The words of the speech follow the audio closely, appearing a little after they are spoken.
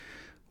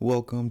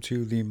Welcome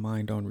to the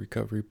Mind on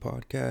Recovery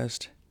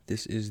podcast.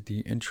 This is the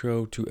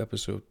intro to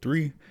episode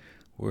 3,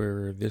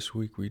 where this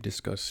week we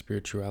discuss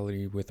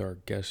spirituality with our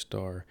guest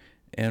star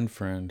and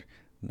friend,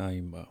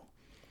 Naima.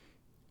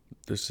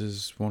 This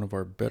is one of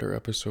our better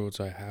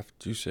episodes, I have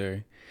to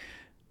say.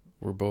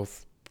 We're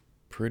both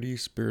pretty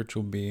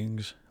spiritual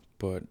beings,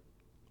 but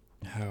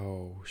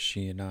how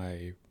she and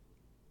I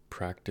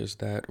practice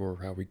that, or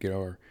how we get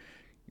our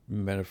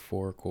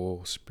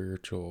metaphorical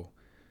spiritual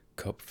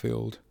cup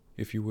filled,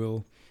 if you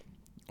will,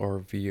 are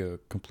via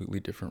completely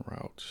different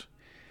routes.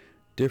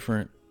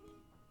 Different,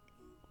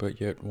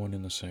 but yet one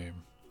and the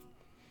same.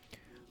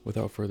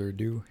 Without further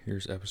ado,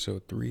 here's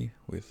episode 3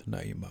 with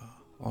Naima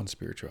on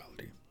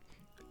spirituality.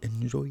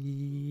 Enjoy!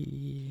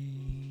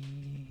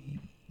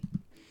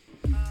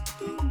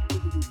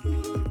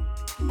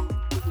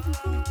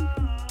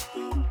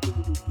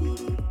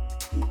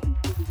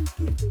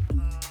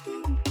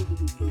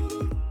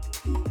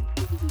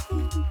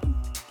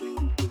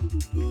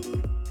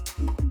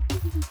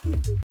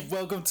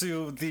 Welcome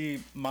to the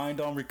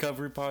Mind on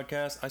Recovery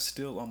podcast. I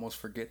still almost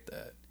forget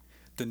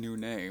the new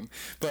name.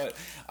 But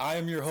I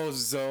am your host,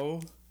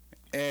 Zoe,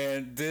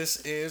 and this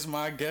is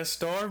my guest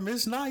star,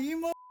 Miss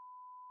Naima.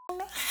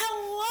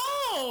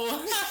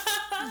 Hello!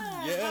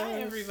 Yes.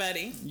 Hi,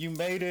 everybody. You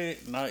made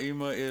it.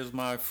 Naima is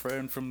my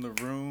friend from the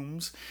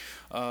rooms,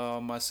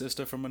 my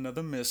sister from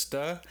another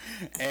mister,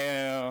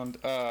 and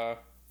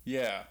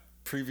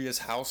previous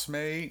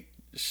housemate.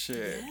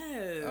 Shit.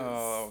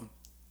 Yes.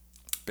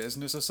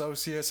 Business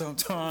associate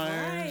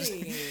sometimes.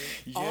 Right.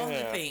 Yeah, All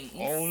the things.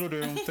 all of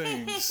them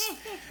things.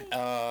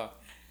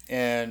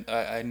 And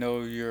I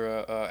know you're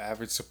a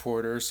avid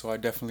supporter, so I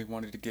definitely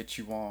wanted to get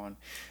you on,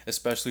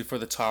 especially for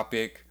the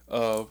topic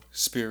of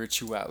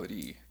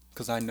spirituality,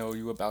 because I know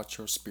you about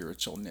your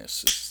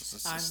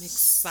spiritualness. I'm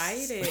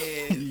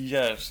excited.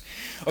 Yes.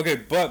 Okay,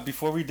 but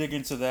before we dig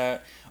into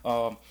that,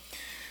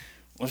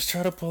 let's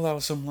try to pull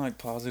out some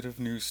positive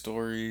news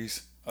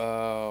stories.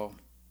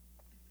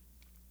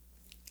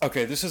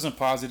 Okay, this isn't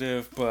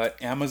positive,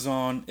 but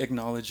Amazon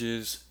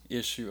acknowledges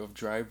issue of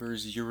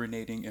drivers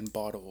urinating in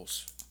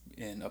bottles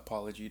in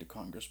apology to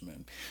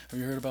congressmen. Have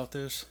you heard about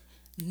this?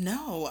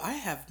 No, I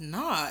have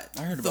not.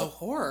 I heard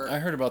horror. I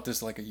heard about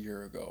this like a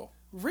year ago.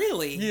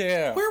 Really?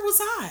 Yeah. Where was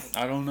I?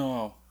 I don't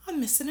know. I'm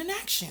missing in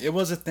action. It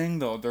was a thing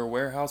though. They're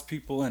warehouse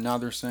people, and now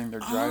they're saying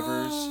they're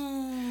drivers.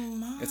 Oh,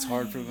 my. It's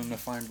hard for them to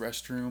find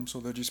restrooms, so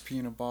they'll just pee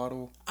in a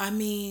bottle. I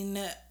mean,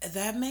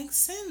 that makes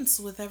sense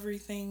with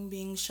everything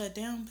being shut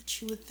down,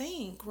 but you would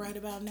think right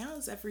about now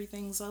as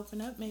everything's open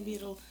up, maybe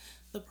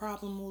the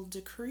problem will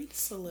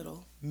decrease a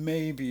little.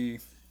 Maybe.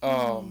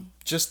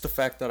 Just the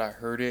fact that I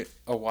heard it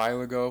a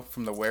while ago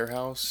from the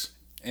warehouse,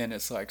 and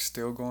it's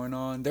still going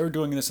on. They were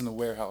doing this in the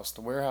warehouse. The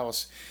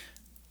warehouse,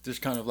 there's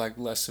kind of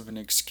less of an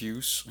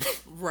excuse.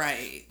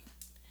 Right.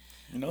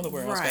 The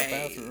warehouse got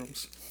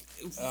bathrooms.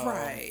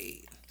 Right.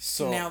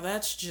 So now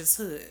that's just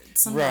hood.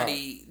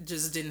 Somebody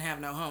just didn't have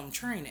no home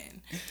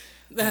training.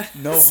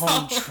 No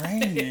home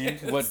training.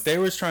 What they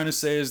was trying to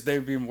say is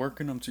they've been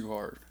working them too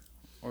hard.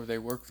 Or they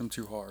work them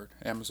too hard.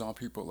 Amazon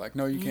people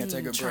no, you can't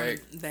take a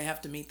break. They have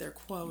to meet their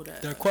quota.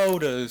 Their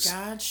quotas.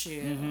 Got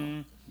you.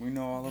 Mm-hmm. We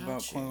know all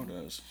about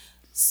quotas.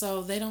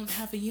 So they don't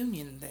have a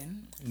union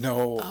then?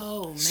 No.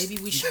 Oh, maybe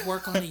we should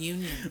work on a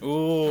union.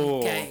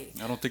 Oh. Okay.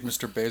 I don't think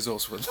Mr.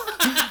 Bezos would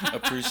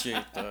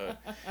appreciate that.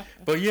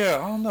 But yeah,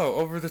 I don't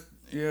know.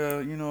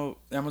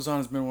 Amazon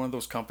has been one of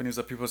those companies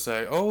that people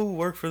say, oh,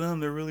 work for them.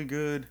 They're really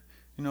good.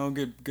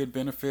 Get good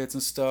benefits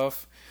and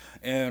stuff.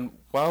 And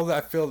while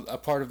I feel a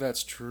part of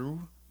that's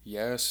true,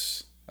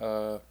 yes,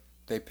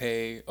 they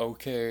pay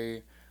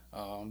okay,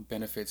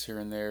 benefits here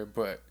and there,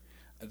 but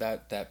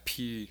that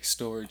P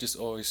story just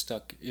always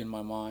stuck in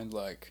my mind.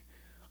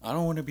 I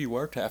don't want to be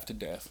worked half to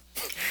death.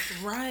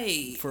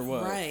 Right. For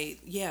what? Right.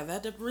 Yeah,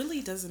 that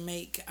really doesn't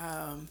make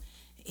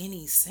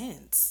any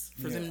sense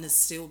for them to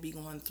still be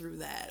going through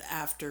that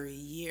after a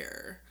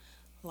year.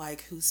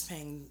 Who's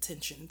paying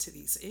attention to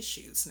these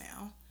issues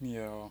now?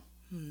 Yeah.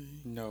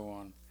 No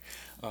one.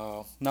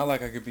 Not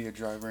like I could be a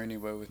driver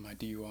anyway with my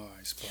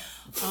DUIs, but...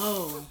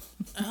 Oh,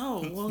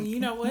 well, you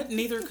know what?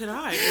 Neither could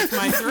I with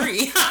my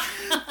 3.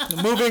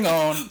 Moving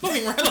on.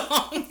 Moving right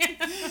along.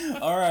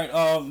 All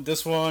right,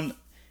 this one,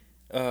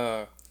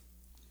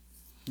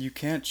 you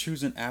can't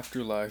choose an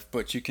afterlife,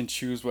 but you can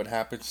choose what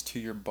happens to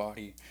your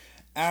body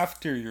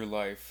after your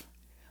life.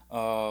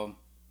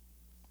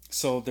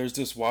 So there's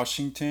this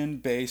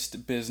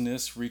Washington-based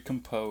business,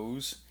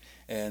 Recompose,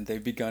 and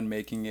they've begun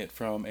making it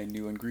from a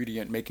new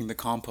ingredient, making the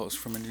compost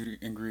from a new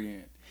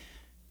ingredient.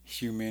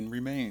 Human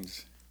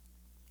remains.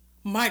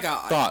 My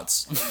God.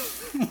 Thoughts?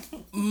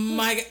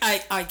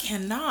 I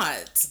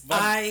cannot.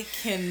 I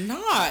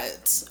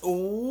cannot.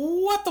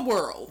 What the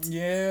world?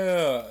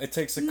 Yeah, it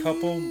takes a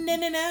couple...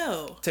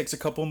 No. It takes a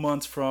couple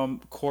months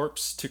from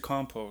corpse to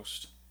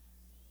compost.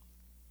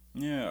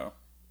 Yeah.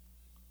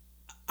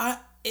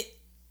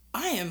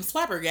 I am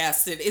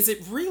flabbergasted. Is it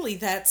really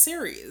that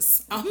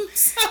serious? I'm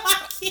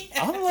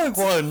I'm like,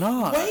 why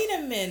not? Wait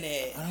a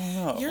minute. I don't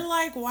know. You're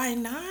like, why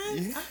not?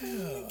 Yeah. I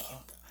mean,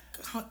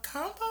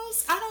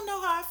 Compost? I don't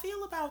know how I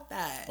feel about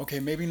that. Okay,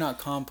 maybe not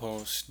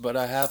compost, but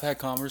I have had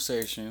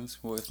conversations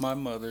with my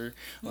mother.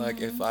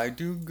 Like, if I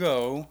do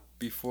go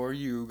before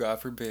you,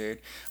 God forbid,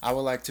 I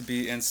would like to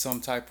be in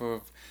some type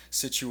of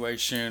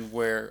situation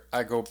where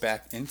I go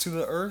back into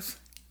the earth.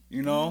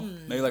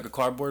 Maybe like a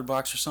cardboard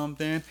box or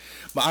something.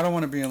 But I don't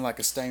want to be in like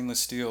a stainless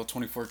steel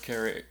 24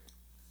 karat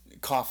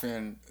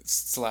coffin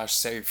slash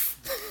safe.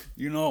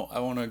 I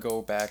want to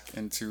go back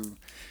into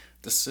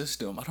the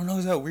system. I don't know.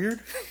 Is that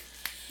weird?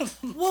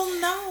 Well,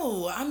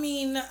 no. I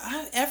mean,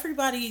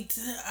 everybody.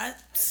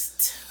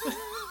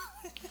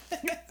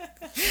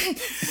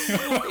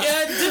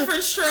 Yeah,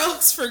 different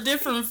strokes for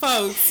different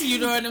folks. You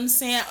know what I'm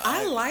saying?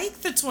 I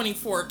like the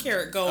 24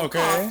 karat gold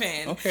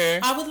coffin. Okay.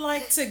 I would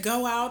like to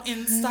go out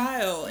in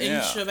style and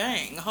Yeah.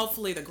 shebang.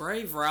 Hopefully, the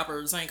grave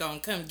robbers ain't gonna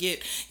come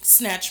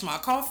snatch my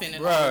coffin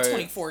and all the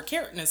 24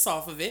 karatness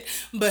off of it.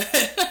 But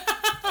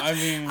I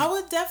mean, I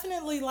would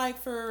definitely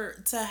like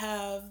to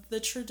have the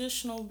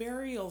traditional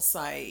burial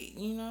site,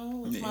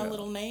 with my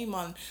little name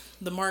on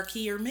the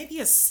marquee, or maybe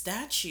a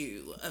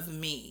statue of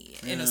me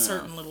in a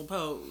certain little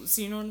pose.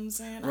 You know what I'm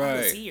saying? I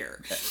was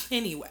here.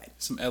 Anyway.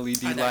 Some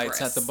LED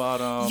lights at the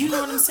bottom. You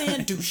know what I'm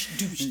saying? Douche,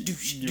 douche,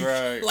 douche, douche.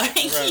 Right. Like,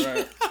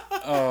 right.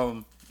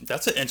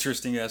 That's an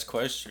interesting ass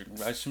question.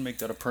 I should make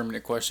that a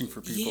permanent question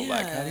for people. Yeah,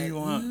 like, how do you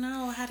want?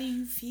 No, how do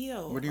you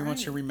feel? Where do you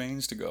want your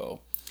remains to go?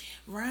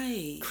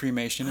 Right.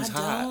 Cremation is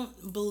hot. I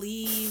don't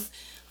believe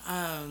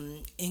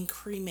in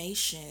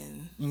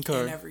cremation and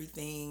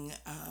everything.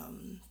 I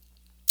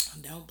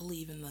don't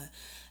believe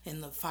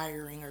in the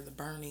firing or the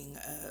burning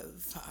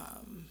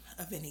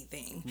of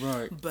anything.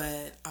 Right.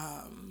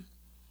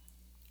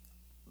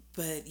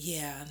 But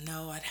yeah,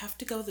 no, I'd have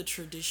to go the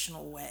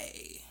traditional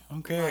way.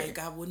 Okay. Like,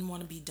 I wouldn't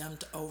want to be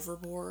dumped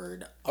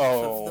overboard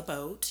off of the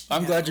boat.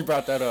 I'm glad you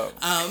brought that up.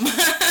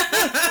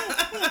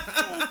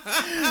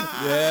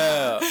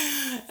 Yeah.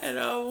 And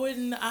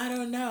I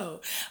don't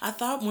know. I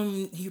thought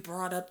when you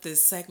brought up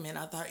this segment,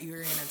 I thought you were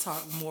going to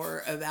talk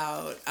more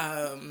about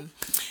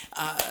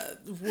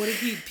what are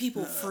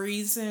people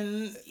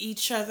freezing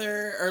each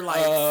other, or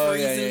like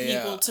freezing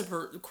people to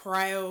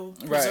cryo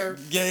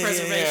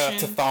preservation. Yeah,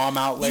 to thaw them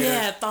out later.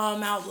 Yeah, thaw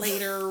them out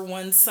later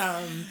once.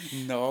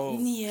 No.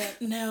 Yeah,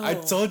 no. I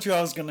told you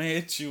I was gonna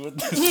hit you with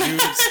this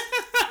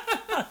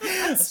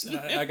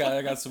news. I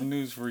got some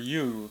news for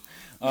you.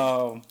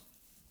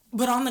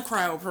 But on the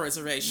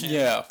cryopreservation,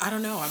 yeah, I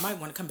don't know. I might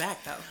want to come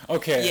back though.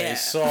 Okay, yeah.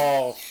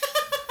 So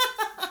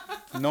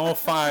no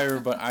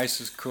fire, but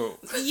ice is cool.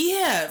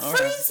 Yeah,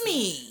 freeze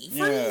me,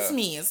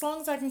 as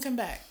long as I can come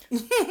back.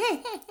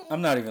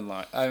 I'm not even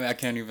lying. I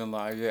can't even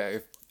lie. Yeah,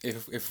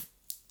 if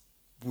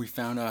we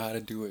found out how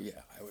to do it, yeah,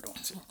 I would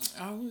want to.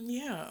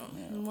 Yeah.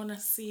 I want to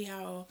see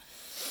how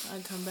I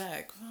come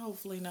back.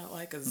 Hopefully not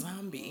like a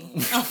zombie.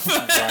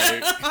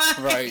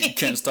 Right. You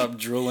can't stop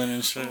drooling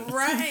and shit.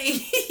 Right.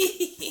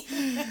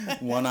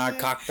 One eye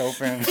cocked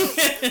open.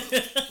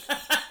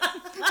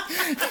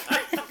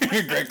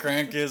 Great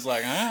grandkids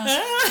like, huh?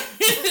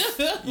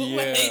 Yeah.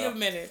 Wait a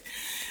minute.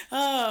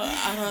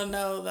 Oh, I don't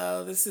know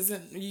though. This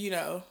isn't,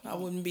 I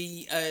wouldn't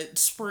be a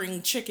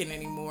spring chicken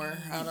anymore.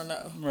 I don't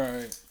know.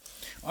 Right.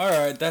 All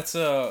right. That's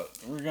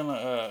we're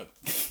gonna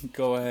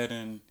go ahead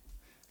and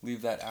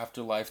leave that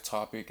afterlife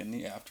topic in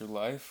the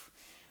afterlife.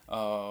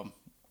 And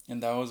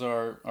that was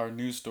our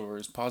news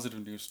stories,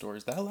 positive news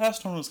stories. That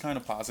last one was kind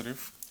of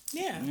positive.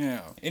 Yeah.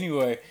 Yeah.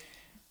 Anyway,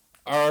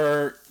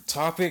 our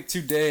topic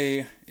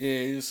today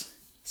is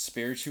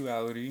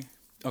spirituality.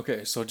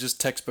 Okay, so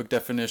just textbook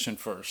definition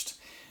first,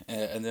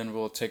 and then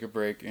we'll take a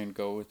break and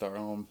go with our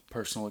own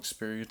personal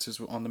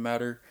experiences on the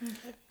matter.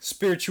 Okay.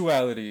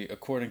 Spirituality,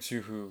 according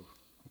to who?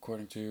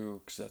 According to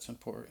who? Because that's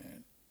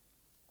important.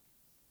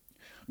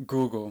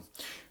 Google.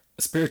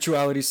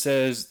 Spirituality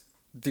says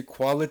the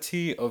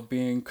quality of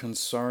being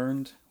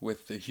concerned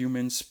with the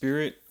human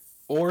spirit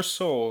or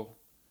soul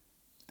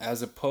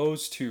as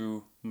opposed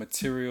to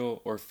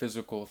material or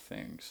physical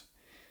things.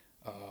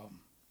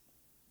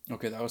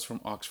 Okay, that was from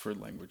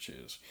Oxford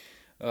Languages.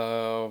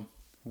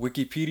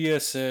 Wikipedia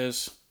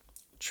says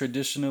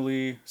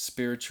traditionally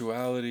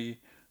spirituality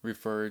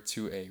referred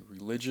to a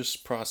religious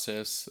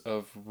process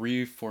of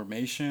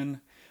reformation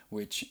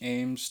which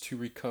aims to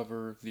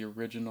recover the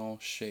original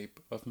shape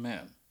of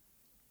man.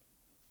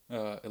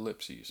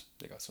 Ellipses.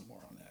 They got some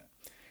more on that.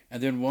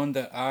 And then one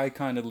that I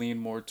kind of lean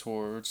more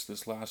towards,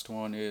 this last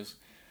one, is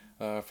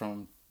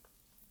from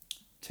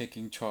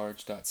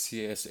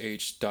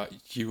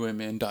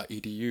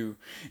takingcharge.csh.umn.edu,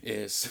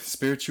 is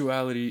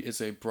spirituality is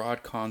a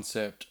broad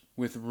concept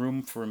with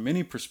room for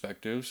many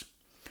perspectives.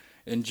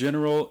 In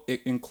general,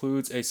 it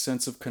includes a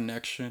sense of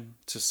connection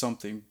to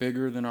something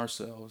bigger than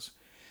ourselves,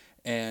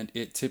 and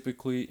it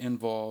typically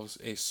involves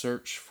a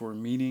search for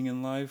meaning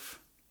in life.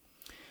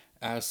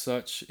 As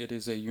such, it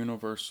is a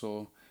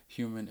universal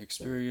human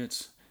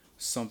experience,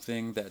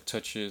 something that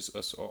touches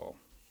us all.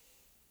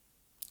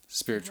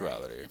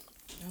 Spirituality.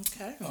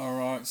 Okay. All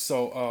right.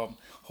 So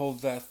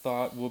hold that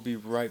thought. We'll be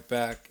right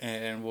back,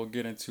 and we'll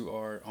get into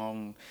our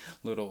own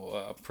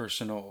little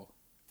personal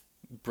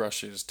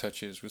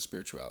touches with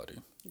spirituality.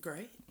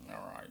 Great.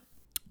 All right.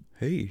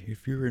 Hey,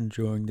 if you're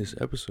enjoying this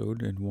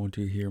episode and want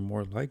to hear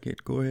more like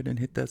it, go ahead and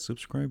hit that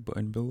subscribe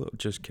button below.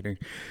 Just kidding.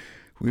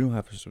 We don't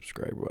have a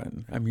subscribe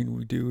button. I mean,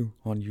 we do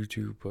on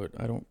YouTube, but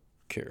I don't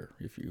care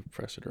if you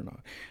press it or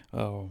not.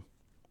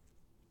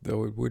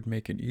 Though it would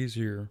make it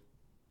easier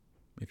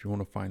if you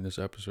want to find this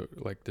episode,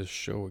 like this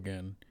show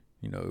again.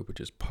 It would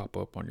just pop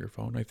up on your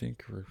phone, I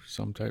think, or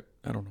some type.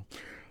 I don't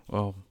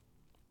know.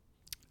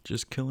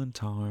 Just killing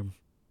time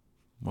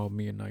while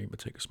me and Naima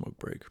take a smoke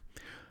break.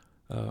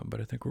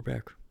 But I think we're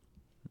back.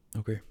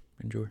 Okay,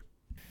 enjoy.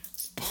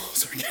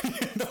 Balls are getting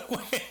in the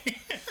way.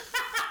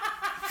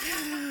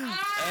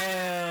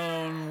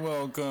 And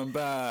welcome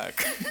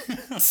back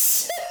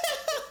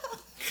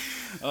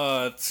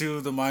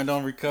to the Mind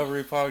on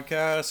Recovery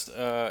podcast,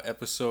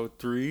 episode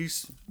 3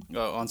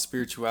 on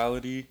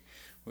spirituality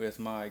with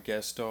my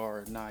guest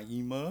star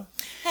Naima.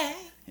 Hey.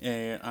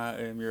 And I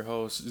am your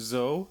host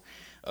Zoe.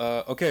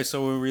 Okay,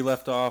 so when we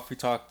left off, we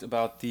talked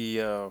about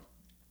the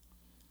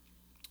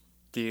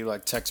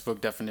like textbook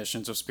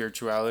definitions of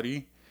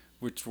spirituality,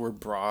 which were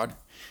broad,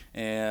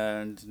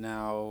 and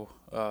now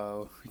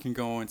we can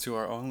go into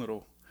our own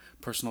little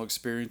personal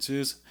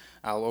experiences.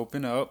 I'll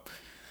open up,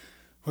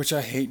 which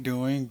I hate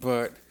doing,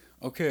 but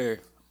okay.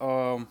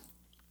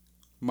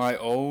 My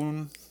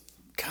own,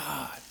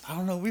 God, I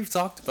don't know. We've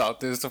talked about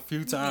this a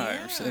few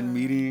times in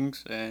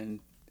meetings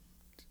and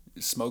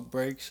smoke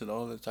breaks and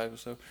all that type of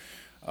stuff.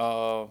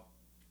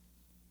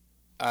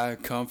 I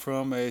come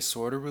from a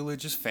sort of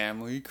religious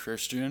family,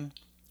 Christian,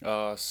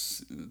 the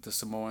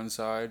Samoan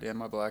side and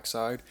my black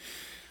side.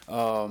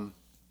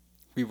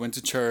 We went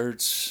to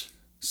church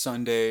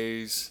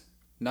Sundays,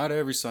 not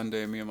every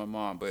Sunday, me and my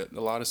mom, but a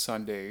lot of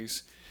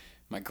Sundays.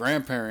 My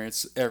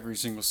grandparents, every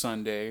single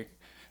Sunday.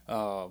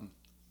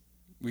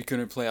 We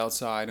couldn't play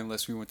outside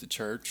unless we went to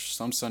church.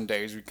 Some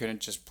Sundays we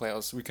couldn't just play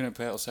outside. We couldn't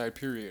play outside,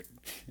 period.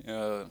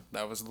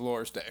 That was the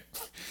Lord's Day.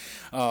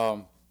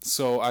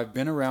 So I've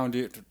been around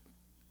it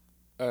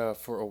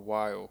for a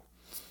while.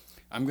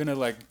 I'm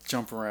gonna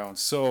jump around.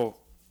 So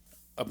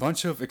a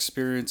bunch of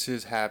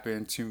experiences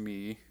happened to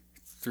me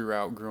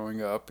throughout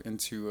growing up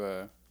into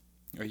a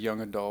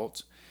young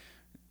adult,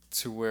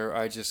 to where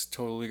I just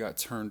totally got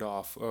turned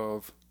off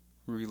of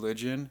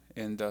religion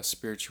and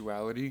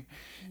spirituality.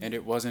 And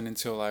it wasn't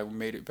until I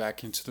made it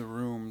back into the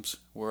rooms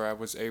where I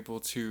was able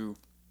to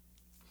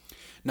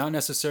not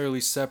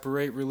necessarily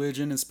separate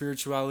religion and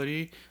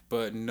spirituality,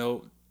 but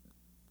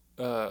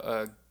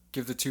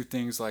give the two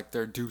things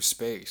their due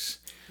space.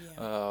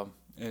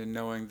 And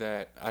knowing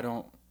that I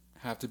don't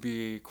have to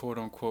be quote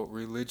unquote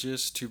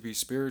religious to be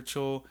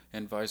spiritual,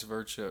 and vice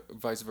versa.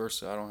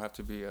 I don't have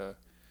to be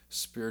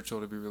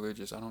spiritual to be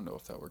religious. I don't know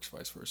if that works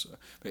vice versa.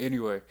 But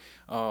anyway,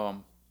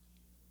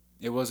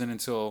 it wasn't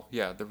until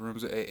the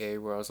rooms of AA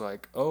where I was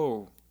like,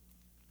 oh,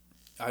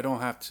 I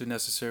don't have to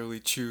necessarily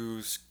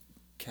choose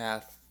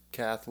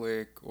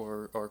Catholic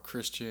or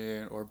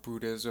Christian or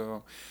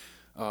Buddhism.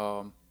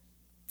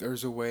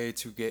 There's a way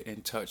to get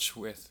in touch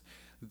with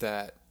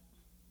that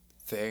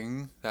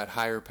thing, that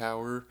higher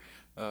power.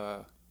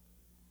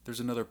 There's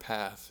another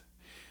path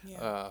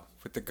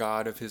with the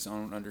God of his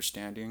own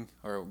understanding,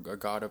 or a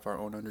God of our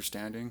own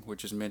understanding,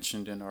 which is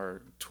mentioned in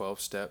our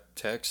 12-step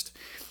text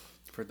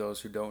for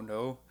those who don't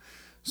know.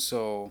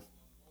 So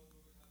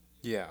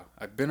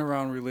I've been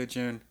around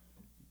religion,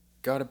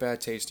 got a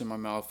bad taste in my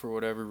mouth for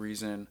whatever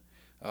reason,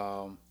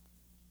 but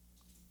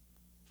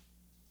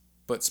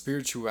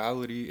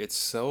spirituality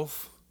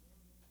itself,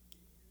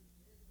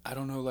 I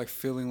don't know,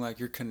 feeling like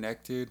you're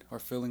connected, or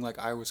feeling like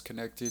I was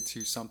connected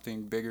to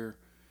something bigger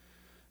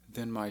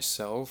than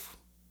myself.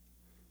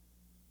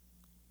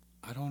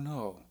 I don't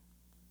know.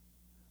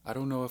 I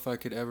don't know if I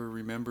could ever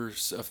remember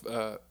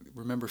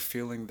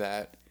feeling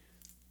that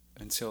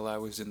until I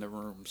was in the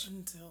rooms.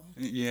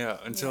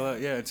 Until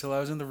I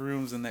was in the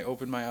rooms and they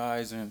opened my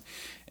eyes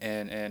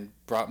and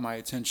brought my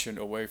attention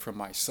away from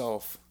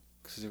myself,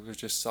 because it was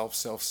just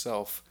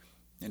self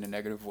in a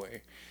negative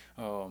way.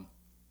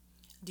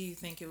 Do you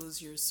think it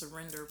was your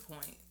surrender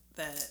point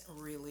that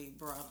really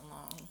brought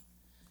along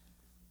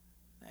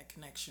that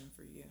connection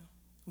for you?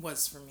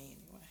 Was for me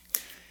anyway.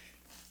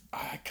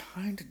 I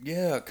kind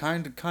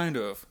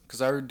of, because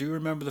I do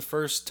remember the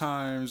first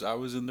times I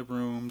was in the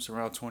rooms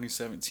around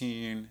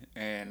 2017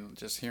 and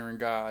just hearing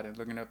God and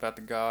looking up at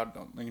the God,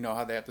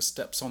 how they have the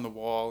steps on the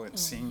wall and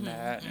seeing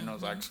that, and I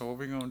was like, so what are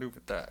we gonna do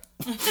with that?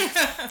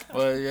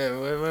 Well,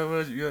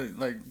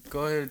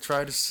 go ahead and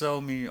try to sell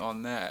me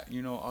on that,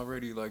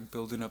 already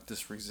building up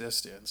this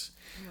resistance.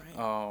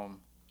 Right.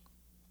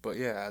 But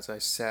as I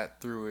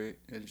sat through it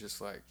and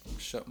just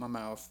shut my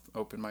mouth,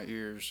 opened my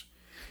ears,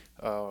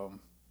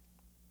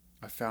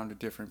 I found a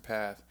different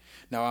path.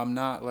 Now, I'm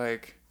not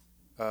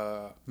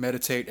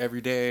meditate every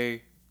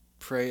day,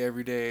 pray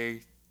every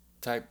day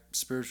type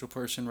spiritual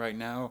person right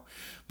now,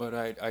 but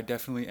I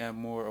definitely am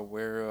more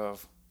aware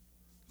of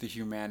the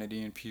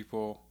humanity in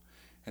people,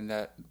 and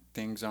that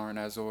things aren't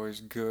as always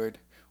good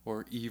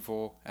or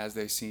evil as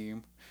they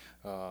seem.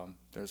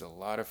 There's a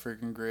lot of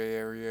freaking gray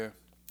area,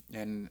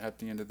 and at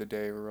the end of the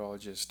day, we're all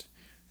just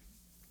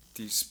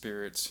these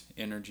spirits,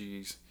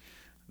 energies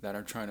that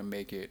are trying to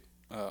make it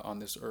on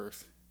this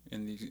earth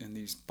in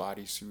these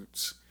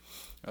bodysuits,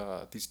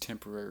 these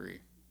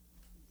temporary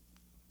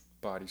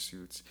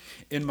bodysuits,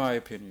 in my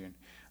opinion.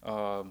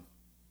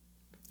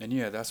 And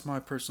yeah, that's my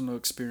personal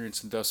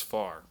experience thus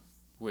far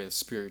with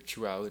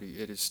spirituality.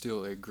 It is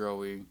still a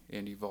growing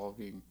and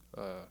evolving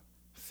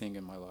thing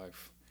in my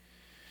life.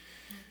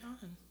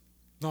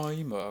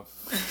 Naima,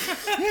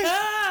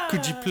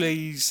 could you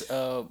please,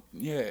 go,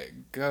 yeah.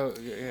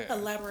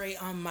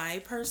 Elaborate on my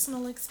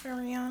personal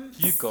experience.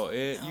 You got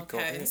it. You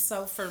got Okay, it.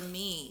 so for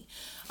me,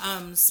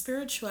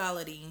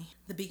 spirituality,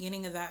 the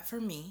beginning of that for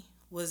me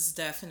was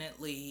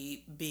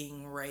definitely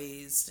being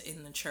raised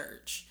in the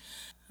church.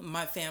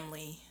 My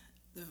family,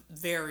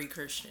 very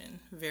Christian,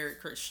 very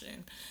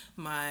Christian.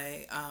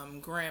 My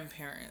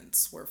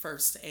grandparents were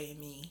first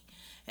AME,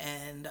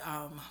 and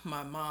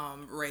my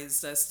mom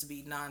raised us to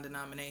be non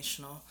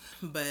denominational.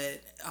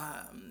 But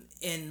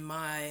in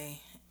my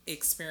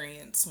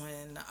experience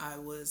when I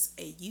was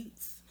a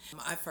youth,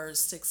 I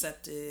first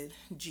accepted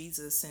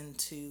Jesus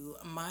into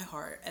my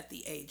heart at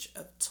the age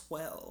of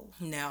 12.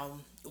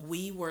 Now,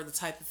 we were the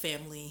type of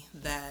family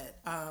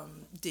that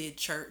did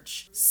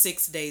church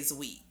 6 days a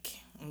week.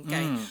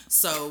 Okay.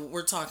 So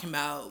we're talking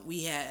about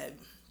we had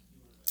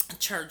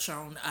church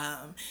on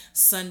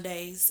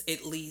Sundays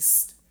at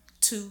least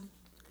 2,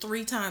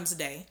 3 times a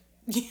day.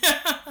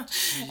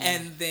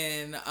 And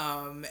then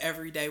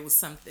every day was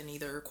something,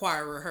 either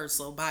choir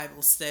rehearsal,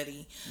 Bible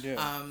study.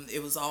 Yeah.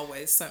 It was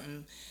always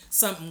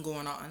something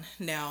going on.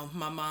 Now,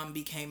 my mom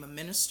became a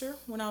minister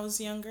when I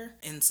was younger,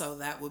 and so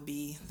that would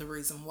be the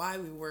reason why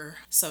we were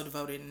so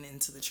devoted and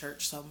into the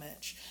church so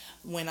much.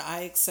 When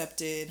I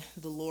accepted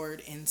the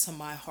Lord into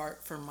my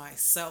heart for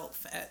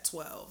myself at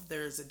 12,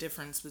 there's a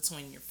difference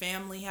between your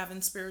family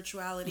having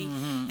spirituality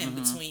and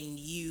between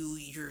you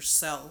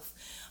yourself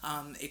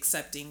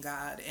accepting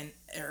God and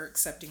or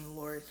accepting the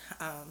Lord.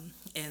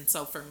 And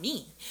so for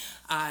me,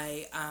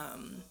 I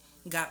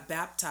got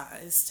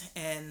baptized,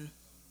 and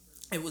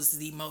it was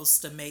the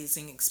most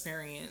amazing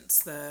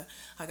experience.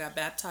 I got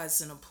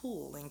baptized in a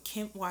pool in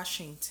Kent,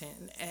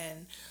 Washington,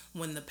 and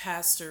when the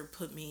pastor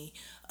put me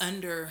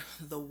under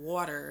the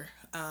water,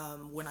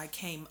 when I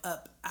came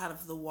up out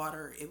of the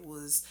water, it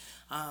was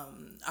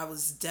I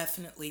was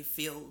definitely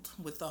filled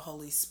with the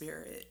Holy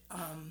Spirit.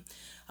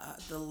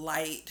 The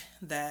light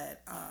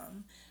that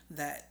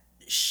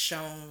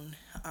shone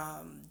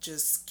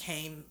just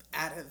came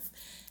out of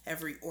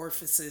every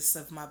orifice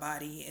of my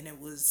body, and it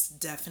was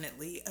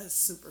definitely a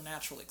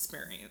supernatural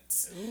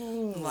experience.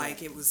 Ooh.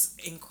 Like, it was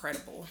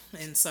incredible.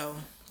 And so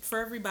for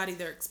everybody,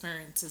 their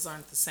experiences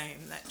aren't the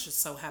same. That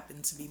just so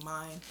happened to be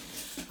mine.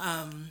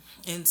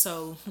 And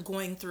so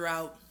going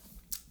throughout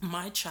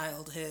my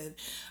childhood,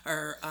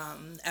 or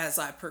as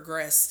I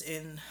progressed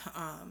in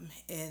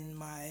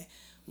my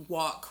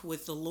walk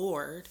with the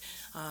Lord,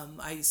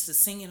 I used to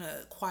sing in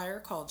a choir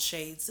called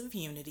Shades of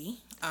Unity.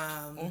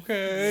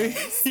 Okay.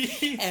 Yes.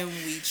 And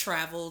we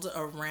traveled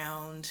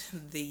around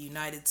the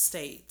United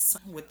States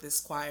with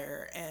this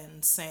choir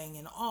and sang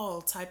in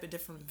all type of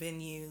different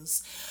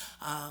venues.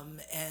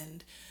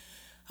 And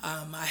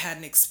I had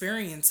an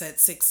experience at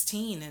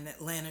 16 in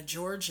Atlanta,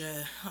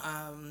 Georgia,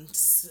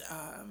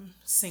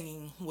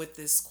 singing with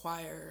this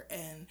choir.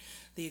 And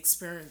the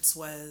experience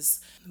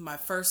was my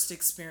first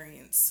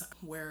experience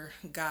where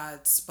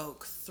God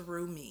spoke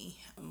through me.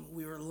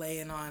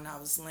 I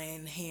was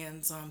laying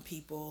hands on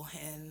people,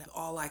 and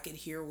all I could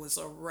hear was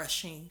a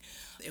rushing.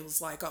 It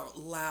was like a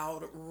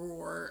loud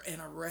roar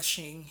and a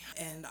rushing,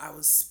 and I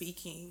was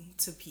speaking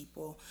to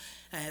people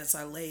as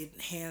I laid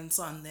hands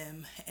on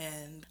them.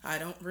 And I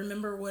don't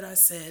remember what I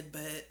said,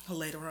 but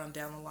later on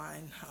down the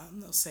line,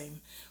 those same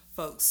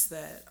folks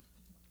that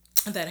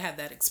had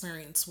that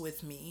experience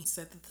with me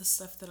said that the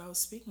stuff that I was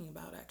speaking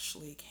about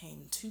actually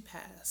came to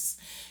pass.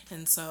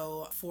 And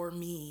so for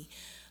me,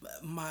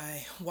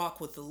 my walk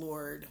with the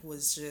Lord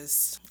was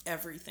just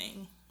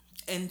everything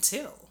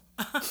until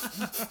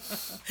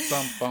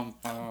Bum, bum,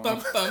 bum.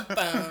 bum, bum,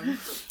 bum.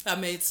 I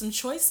made some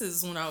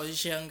choices when I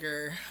was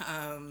younger.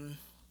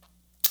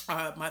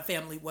 My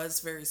family was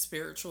very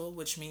spiritual,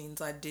 which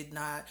means I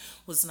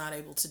was not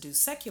able to do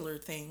secular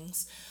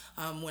things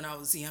when I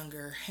was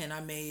younger, and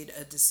I made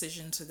a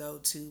decision to go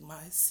to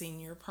my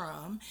senior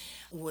prom,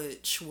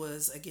 which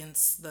was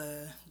against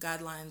the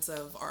guidelines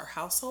of our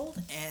household,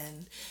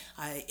 and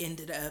I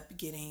ended up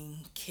getting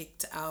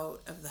kicked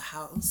out of the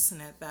house,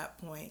 and at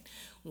that point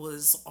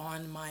was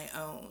on my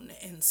own.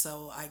 And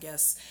so I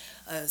guess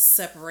a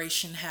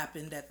separation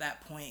happened at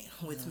that point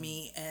with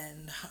me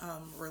and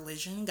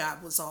religion.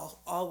 God was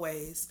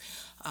always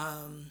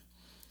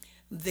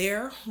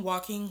there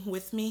walking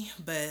with me,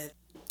 but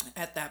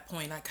at that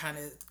point I kind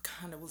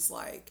of was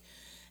like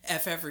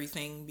F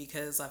everything,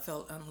 because I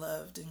felt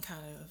unloved and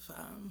kind of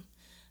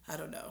I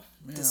don't know,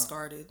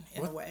 discarded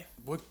in a way.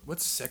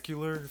 What's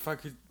secular, if I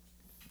could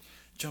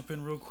jump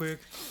in real quick?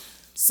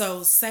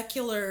 So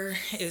secular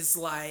is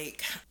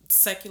like,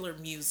 secular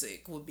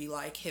music would be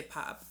like hip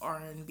hop,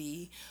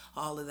 R&B,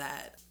 all of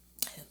that.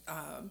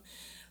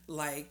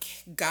 like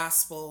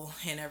gospel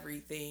and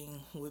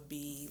everything would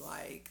be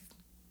like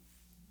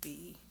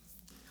the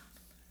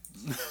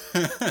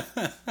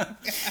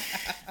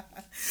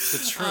The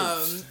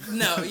truth.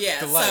 no, yeah.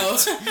 The light.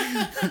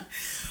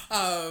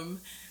 So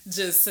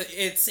just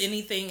it's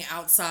anything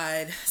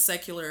outside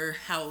secular,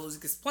 how it was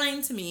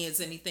explained to me,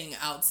 is anything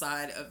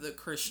outside of the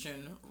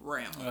Christian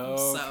realm. Okay.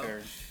 So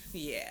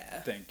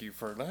yeah. Thank you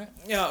for that.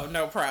 Oh,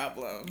 no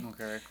problem.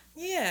 Okay.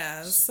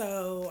 Yeah,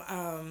 so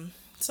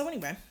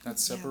anyway. That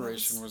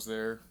separation was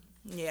there.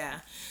 Yeah.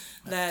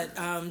 That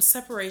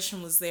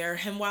separation was there.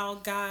 And while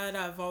God,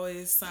 I've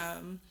always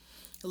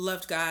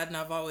loved God and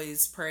I've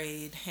always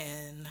prayed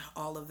and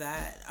all of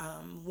that.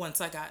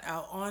 Once I got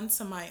out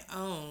onto my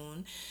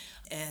own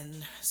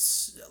and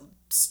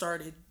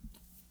started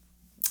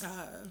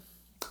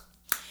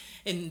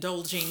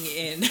indulging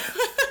in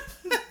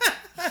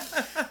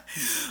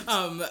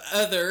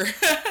other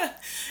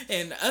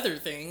and other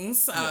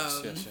things,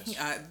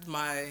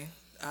 my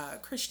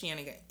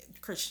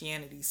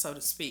Christianity, so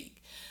to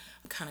speak,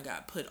 kind of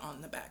got put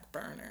on the back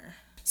burner.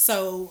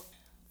 So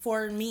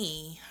for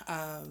me,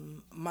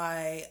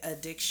 my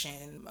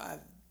addiction, I've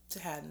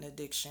had an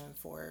addiction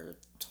for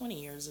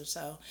 20 years or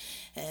so.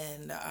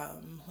 And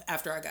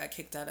after I got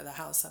kicked out of the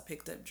house, I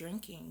picked up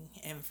drinking.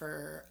 And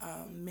for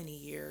many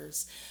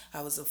years,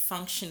 I was a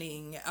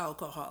functioning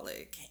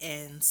alcoholic.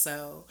 And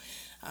so,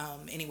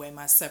 anyway,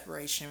 my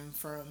separation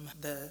from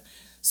the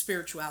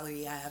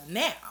spirituality I have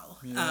now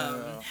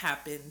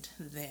happened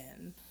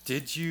then.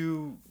 Did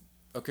you...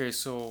 Okay,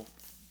 so...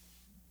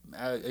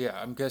 yeah,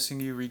 I'm guessing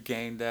you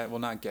regained that. Well,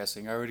 not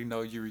guessing. I already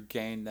know you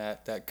regained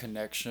that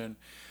connection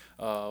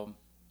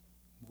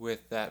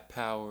with that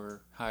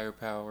power, higher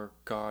power,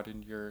 God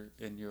in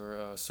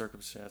your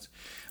circumstance.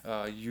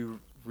 You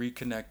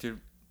reconnected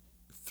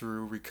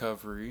through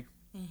recovery,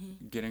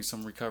 getting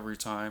some recovery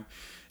time.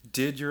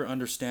 Did your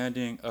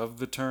understanding of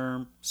the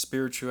term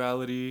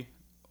spirituality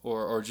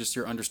or just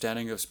your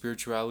understanding of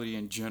spirituality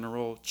in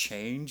general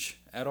change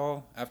at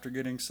all after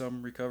getting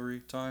some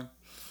recovery time?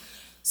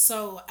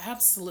 So,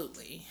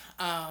 absolutely.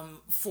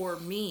 For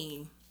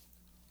me,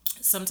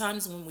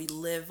 sometimes when we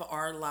live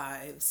our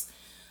lives,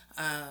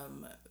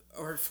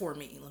 or for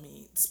me, let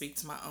me speak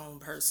to my own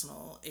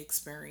personal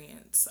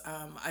experience.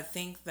 I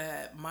think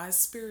that my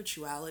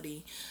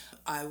spirituality,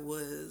 I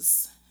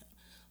was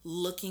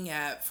looking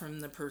at from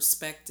the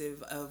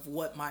perspective of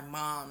what my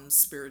mom's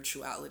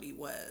spirituality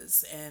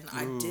was. And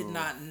I did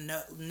not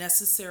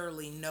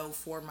necessarily know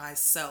for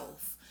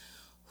myself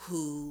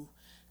who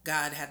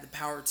God had the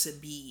power to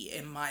be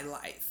in my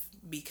life,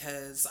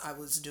 because I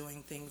was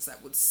doing things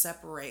that would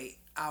separate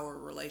our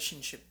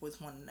relationship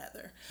with one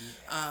another.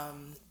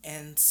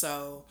 And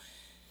so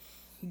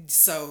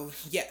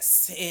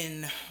yes,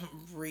 in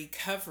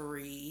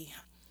recovery,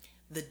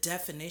 the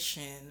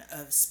definition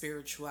of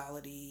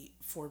spirituality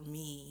for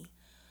me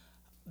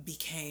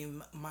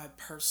became my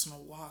personal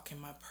walk and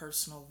my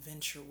personal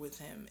venture with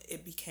him.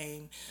 It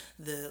became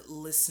the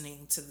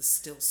listening to the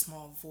still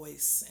small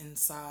voice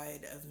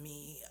inside of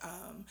me,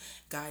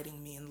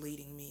 guiding me and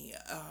leading me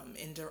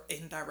in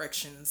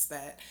directions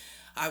that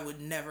I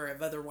would never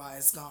have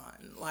otherwise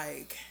gone.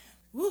 Like,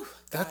 woo,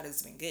 God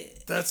has been good.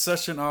 That's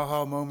such an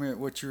aha moment,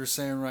 what you were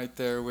saying right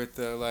there with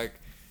the, like,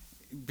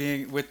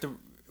 being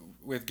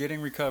with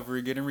getting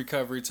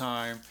recovery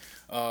time,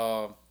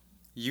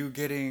 you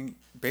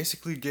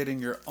basically getting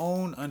your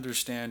own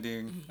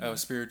understanding of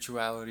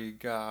spirituality,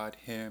 God,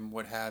 Him,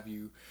 what have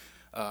you,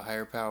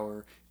 higher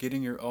power,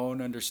 getting your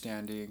own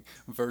understanding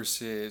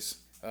versus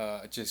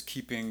just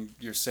keeping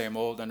your same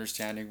old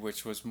understanding,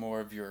 which was more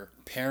of your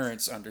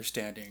parents'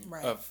 understanding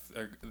of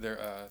their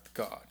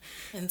God.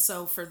 And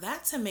so for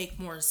that to make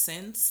more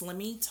sense, let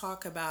me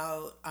talk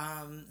about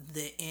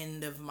the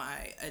end of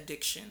my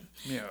addiction.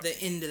 Yeah. The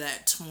end of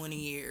that 20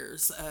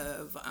 years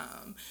of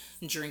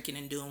drinking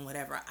and doing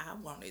whatever I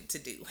wanted to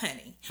do,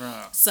 honey.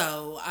 Right.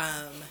 So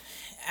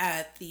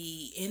at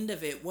the end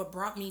of it, what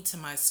brought me to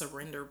my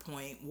surrender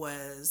point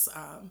was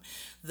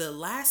the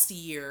last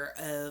year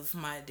of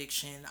my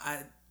addiction.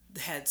 I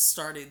had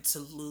started to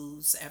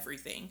lose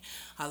everything.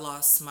 I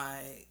lost my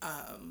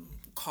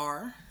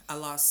car, I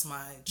lost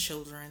my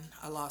children,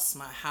 I lost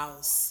my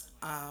house,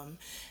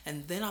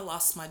 and then I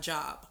lost my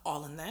job,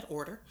 all in that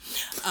order.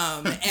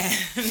 And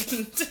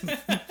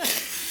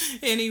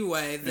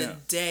anyway, the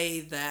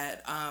day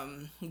that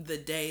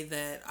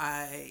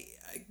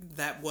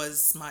that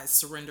was my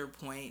surrender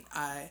point,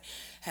 I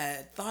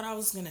had thought I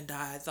was gonna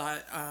die. I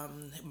thought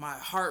my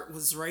heart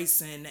was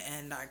racing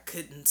and I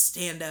couldn't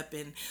stand up,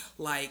 and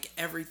like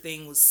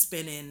everything was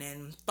spinning,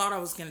 and thought I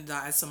was gonna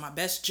die. So my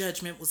best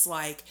judgment was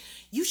like,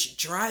 you should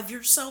drive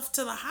yourself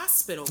to the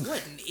hospital.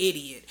 What an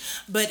idiot.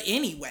 But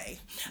anyway,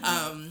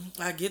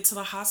 I get to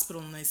the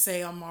hospital and they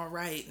say I'm all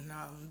right, and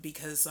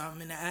because I'm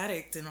an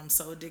addict and I'm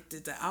so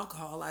addicted to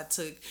alcohol,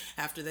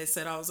 after they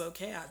said I was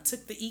okay, I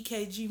took the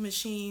EKG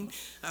machine,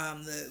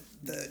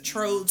 the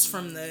trodes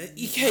from the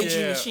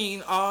EKG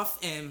machine off,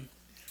 and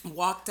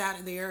walked out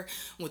of there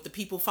with the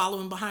people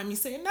following behind me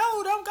saying,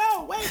 no, don't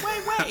go,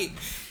 wait.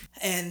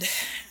 And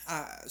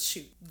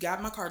Shoot,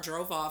 got my car,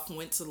 drove off,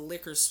 went to the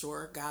liquor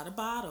store, got a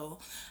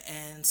bottle,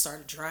 and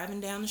started driving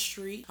down the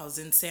street. I was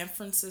in San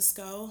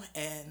Francisco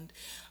and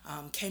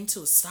came to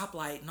a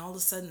stoplight, and all of a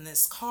sudden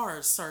this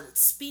car started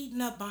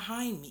speeding up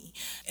behind me,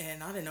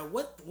 and I didn't know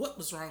what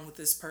was wrong with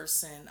this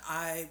person.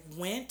 I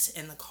went,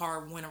 and the car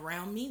went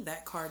around me.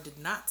 That car did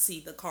not see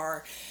the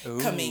car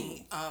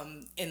coming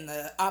in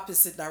the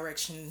opposite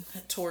direction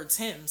towards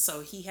him,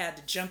 so he had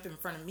to jump in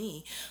front of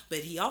me. But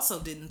he also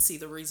didn't see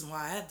the reason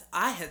why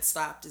I had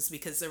stopped is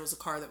because there was a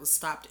car that was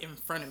stopped in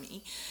front of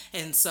me,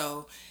 and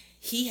so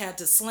he had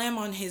to slam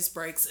on his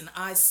brakes and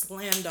I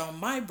slammed on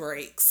my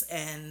brakes,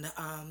 and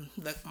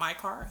my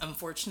car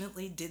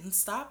unfortunately didn't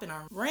stop, and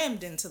I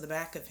rammed into the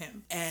back of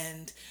him.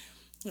 And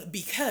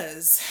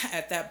because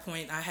at that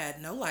point I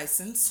had no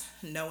license,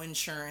 no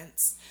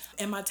insurance,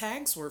 and my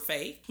tags were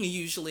fake.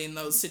 Usually in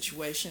those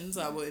situations,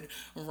 I would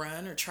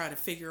run or try to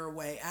figure a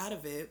way out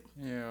of it.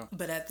 Yeah.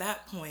 But at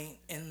that point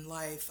in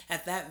life,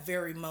 at that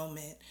very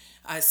moment,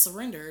 I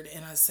surrendered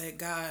and I said,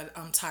 God,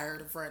 I'm tired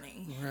of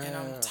running and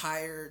I'm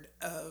tired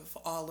of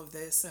all of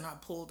this. And I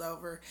pulled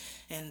over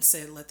and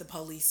said, let the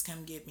police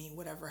come get me.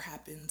 Whatever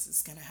happens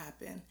is going to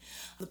happen.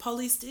 The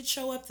police did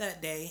show up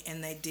that day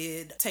and they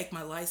did take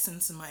my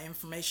license and my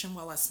information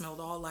while I smelled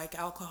all like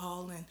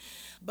alcohol.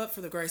 But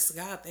for the grace of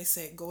God, they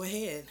said, go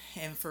ahead.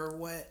 And for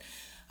what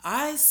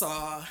I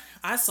saw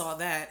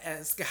that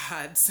as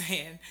God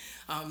saying,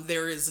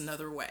 there is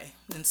another way.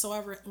 And so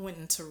I went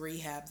into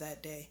rehab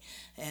that day,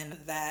 and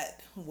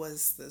that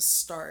was the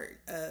start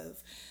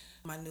of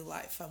my new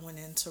life. I went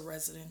into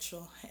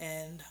residential,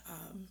 and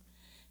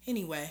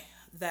anyway,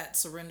 that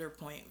surrender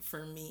point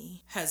for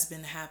me has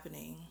been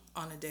happening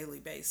on a daily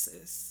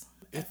basis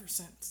ever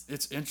since.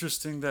 It's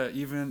interesting that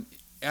even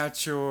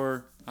at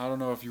your, I don't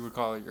know if you would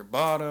call it your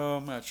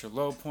bottom, at your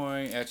low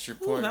point, at your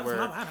point that was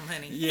where, my bottom,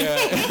 honey. Yeah,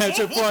 at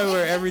your point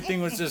where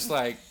everything was just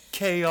like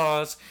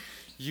chaos,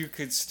 you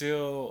could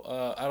still,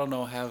 I don't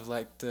know, have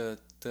like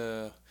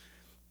the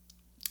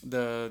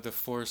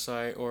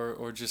foresight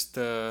or just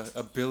the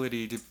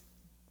ability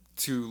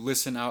to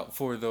listen out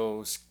for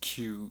those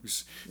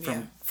cues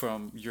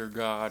from your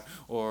God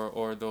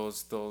or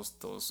those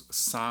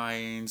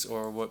signs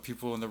or what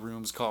people in the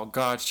rooms call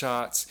God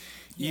shots.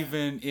 Yeah.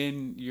 Even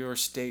in your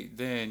state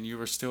then, you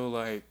were still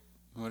like,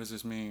 what does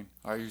this mean?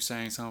 Are you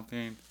saying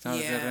something?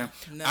 Yeah,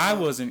 no. I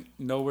wasn't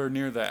nowhere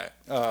near that.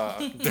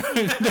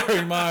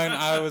 During mine,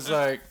 I was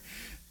like,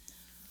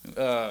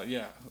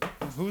 yeah,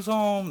 who's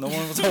home? No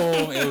one was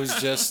home. It was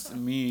just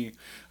me.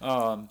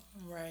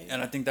 Right.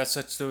 And I think that's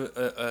such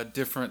a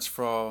difference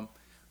from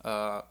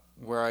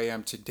where I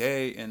am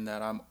today, in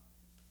that I'm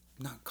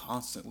not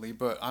constantly,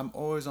 but I'm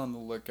always on the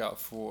lookout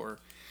for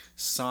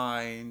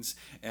signs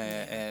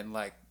and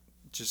like,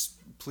 just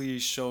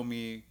please show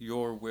me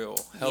your will.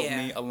 Help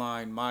me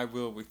align my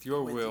will with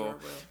your will.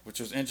 Which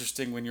was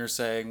interesting when you're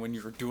saying when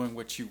you were doing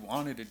what you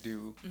wanted to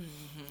do,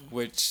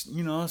 which,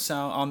 you know,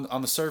 sound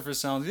on the surface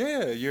sounds,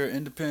 yeah, you're an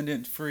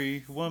independent,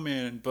 free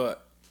woman,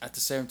 but at the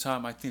same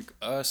time, I think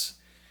us,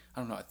 I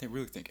don't know,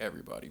 really think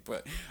everybody,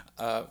 but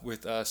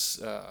with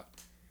us, I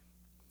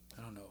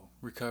don't know,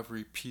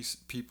 recovery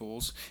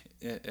peoples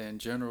in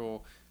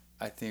general,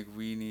 I think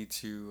we need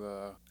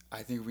to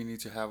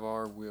have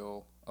our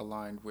will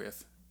aligned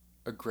with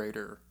a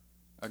greater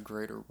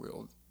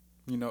will.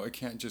 You know, it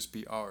can't just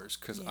be ours,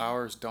 because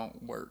ours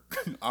don't work.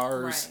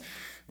 Ours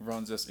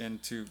runs us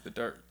into the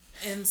dirt.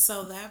 And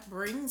so that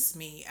brings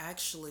me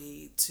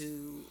actually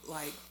to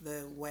like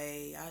the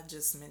way I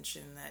just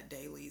mentioned, that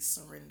daily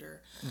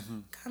surrender,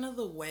 kind of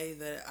the way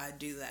that I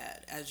do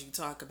that as you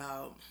talk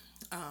about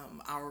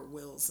our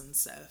wills and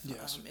stuff.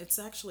 Yes. It's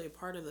actually a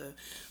part of the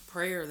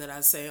prayer that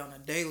I say on a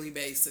daily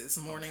basis,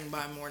 morning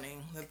by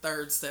morning, the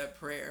third step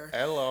prayer.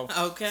 Hello.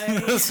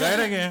 Okay. Say it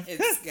again.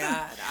 It's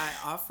God. I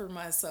offer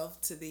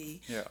myself to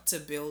thee to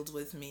build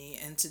with me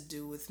and to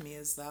do with me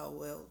as thou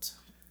wilt.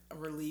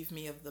 Relieve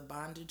me of the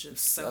bondage of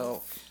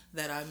self,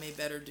 that I may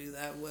better do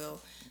thy will.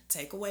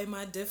 Take away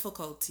my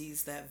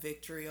difficulties, that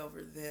victory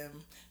over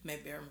them may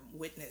bear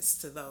witness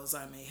to those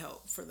I may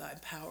help. For thy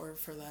power,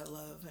 for thy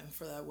love, and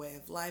for thy way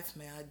of life,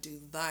 may I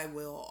do thy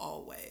will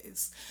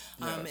always.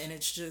 Yes. And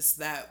it's just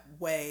that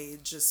way,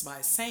 just by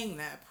saying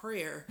that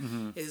prayer,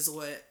 is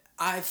what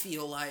I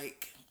feel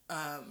like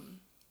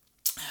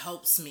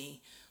helps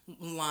me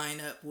line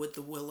up with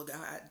the will of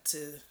God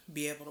to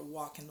be able to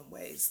walk in the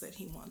ways that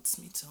he wants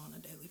me to on a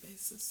daily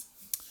basis.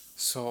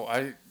 So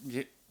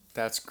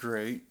that's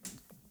great.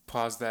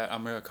 Pause that.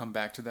 I'm going to come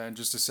back to that in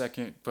just a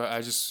second. But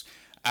I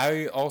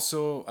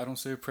don't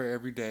say a prayer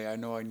every day. I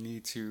know I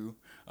need to.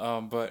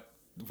 But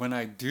when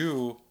I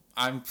do,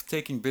 I'm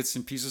taking bits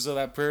and pieces of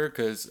that prayer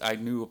because I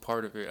knew a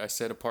part of it. I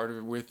said a part of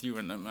it with you,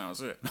 and then that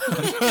was it.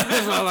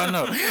 That's all I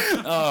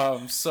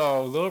know.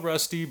 So a little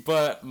rusty,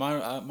 but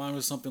mine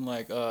was something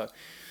like,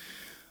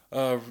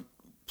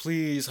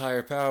 please,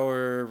 higher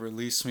power,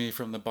 release me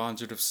from the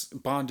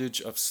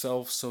bondage of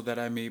self so that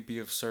I may be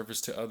of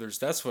service to others.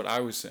 That's what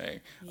I was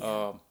saying.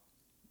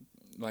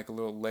 Like a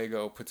little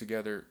Lego put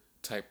together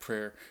type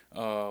prayer.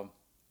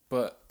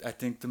 But I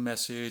think the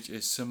message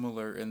is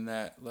similar in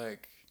that,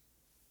 like,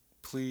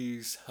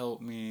 please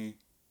help me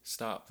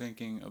stop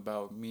thinking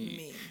about me.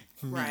 Me.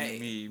 me, Right.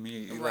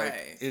 me. Like,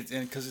 Right.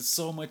 and because it's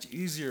so much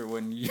easier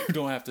when you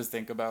don't have to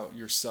think about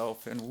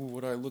yourself and, ooh,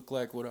 what do I look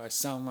like? What do I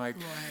sound like?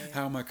 Right.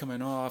 How am I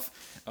coming off?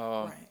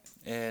 Right.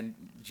 And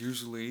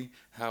usually,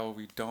 how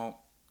we don't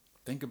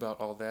think about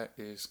all that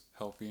is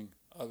helping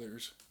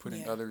others,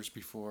 putting Yeah. others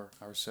before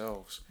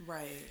ourselves.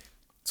 Right.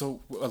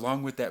 So,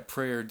 along with that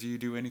prayer, do you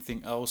do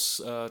anything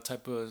else,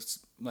 type of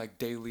like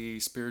daily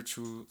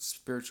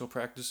spiritual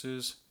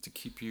practices to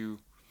keep you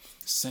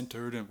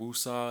centered and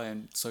woosah,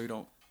 and so you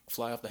don't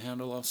fly off the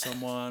handle on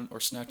someone or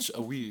snatch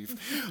a weave,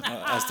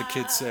 as the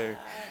kids say,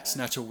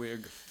 snatch a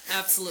wig?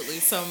 Absolutely.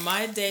 So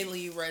my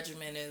daily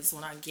regimen is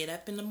when I get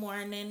up in the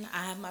morning,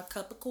 I have my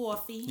cup of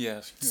coffee.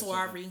 Yes.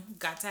 Sorry,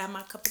 got to have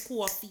my cup of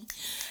coffee,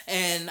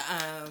 and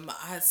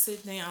I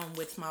sit down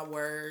with my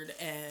word.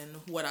 And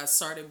what I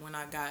started when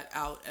I got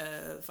out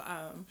of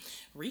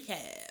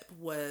rehab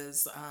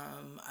was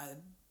I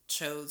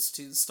chose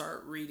to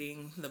start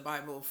reading the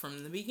Bible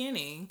from the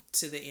beginning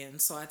to the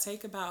end. So I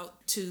take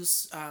about two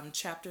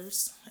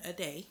chapters a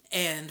day,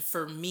 and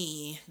for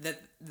me,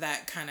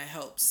 that kind of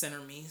helps center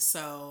me.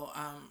 So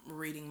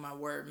reading my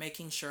word,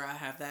 making sure I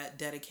have that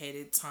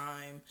dedicated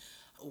time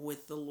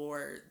with the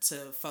Lord to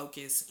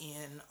focus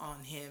in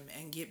on Him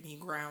and get me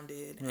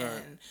grounded,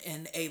 Right.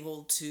 and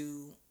able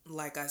to,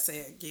 like I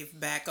said, give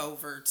back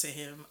over to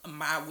Him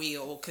my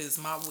will, because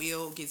my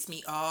will gets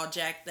me all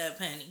jacked up,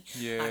 honey.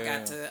 Yeah.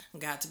 I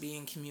got to be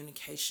in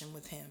communication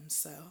with Him.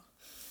 So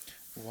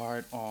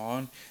Right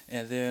on.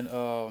 And then,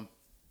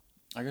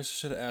 I guess I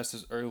should have asked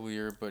this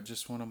earlier, but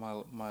just one of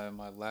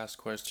my last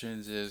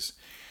questions is,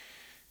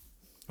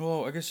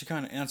 well, I guess you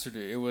kind of answered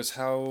it. It was,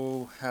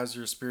 how has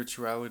your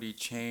spirituality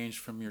changed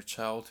from your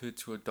childhood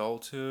to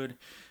adulthood?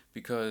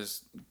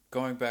 Because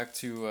going back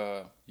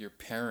to, your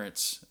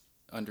parents'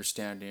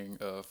 understanding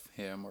of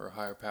him or a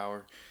higher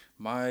power,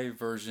 my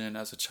version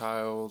as a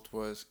child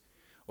was,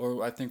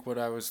 or I think what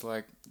I was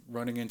like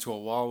running into a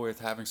wall with,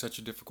 having such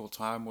a difficult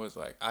time, was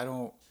like, I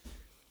don't,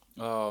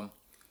 um,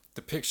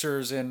 the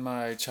pictures in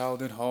my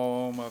childhood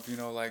home of,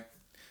 like,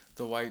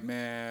 the white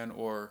man,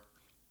 or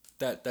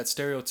that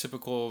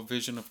stereotypical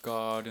vision of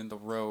God in the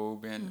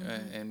robe,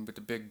 and with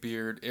the big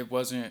beard, it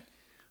wasn't,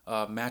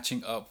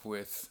 matching up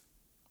with,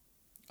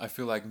 I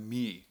feel like,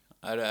 me.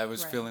 I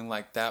was right, feeling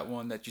like that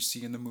one that you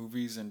see in the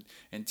movies and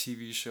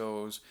TV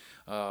shows,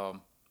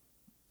 um,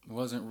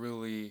 wasn't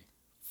really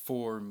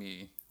for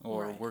me,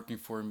 or right, working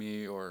for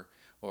me, or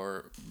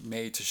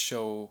made to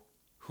show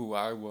who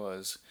I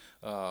was,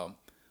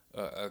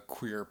 a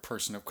queer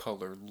person of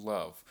color,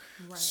 love.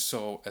 right,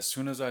 So as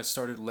soon as I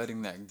started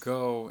letting that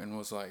go and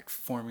was like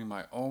forming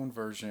my own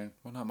version,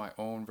 well, not my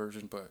own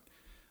version, but,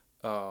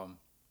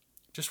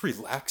 just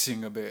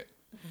relaxing a bit.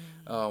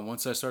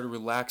 Once I started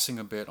relaxing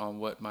a bit on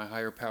what my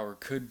higher power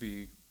could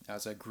be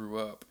as I grew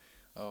up,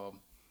 um,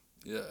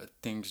 yeah,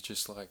 things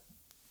just like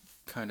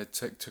kind of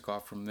took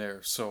off from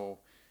there. So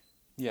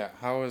yeah,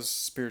 how has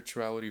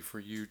spirituality for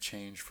you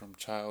changed from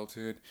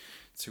childhood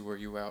to where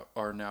you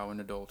are now in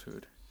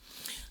adulthood?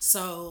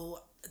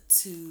 So,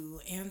 to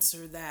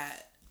answer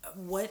that,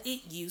 what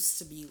it used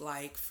to be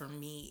like for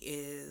me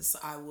is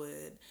I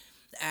would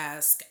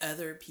ask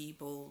other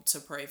people to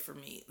pray for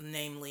me,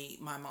 namely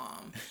my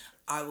mom.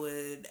 I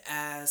would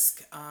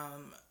ask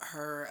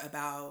her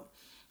about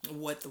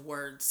what the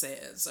word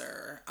says,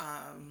 or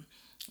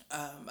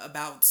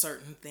about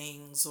certain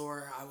things,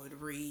 or I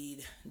would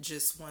read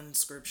just one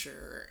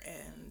scripture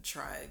and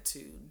try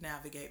to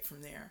navigate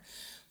from there.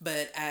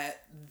 But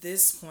at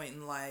this point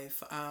in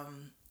life,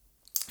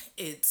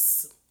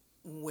 it's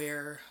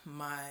where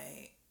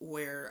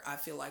I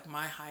feel like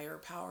my higher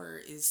power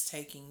is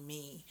taking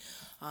me,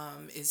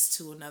 is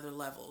to another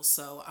level.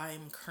 So I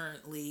am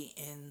currently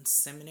in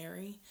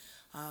seminary.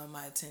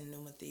 I attend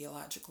Numa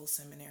Theological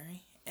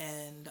Seminary,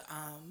 and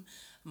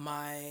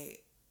my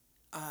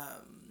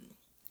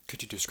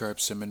Could you describe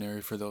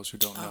seminary for those who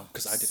don't know?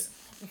 Because I didn't.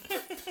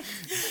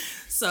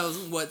 so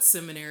what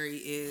seminary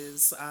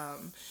is,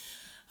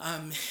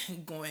 I'm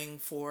going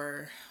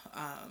for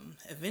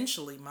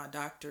eventually my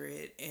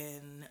doctorate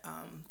in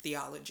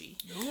theology.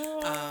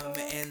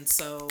 And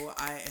so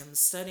I am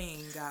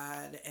studying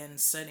God and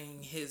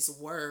studying His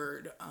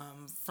Word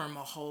from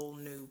a whole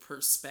new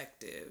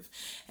perspective,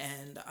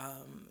 and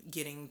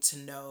getting to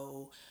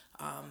know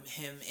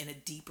Him in a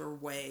deeper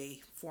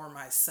way for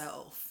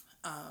myself.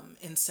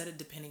 Instead of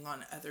depending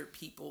on other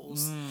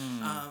people's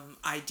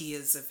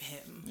ideas of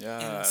him. And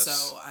Yes.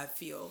 so I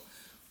feel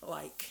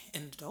like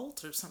an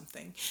adult or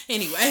something.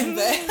 Anyway,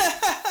 but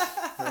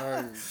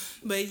Right.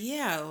 but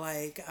yeah,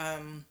 like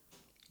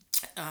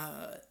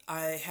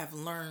I have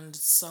learned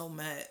so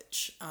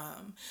much.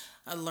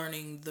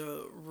 Learning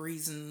the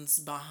reasons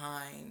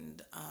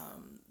behind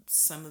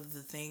some of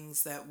the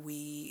things that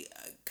we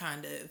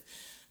kind of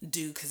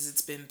do because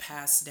it's been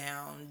passed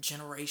down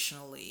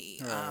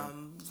generationally. Right.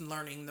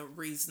 Learning the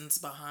reasons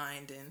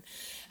behind and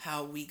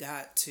how we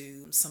got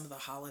to some of the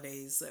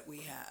holidays that we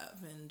have,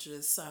 and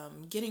just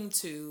getting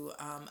to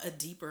a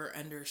deeper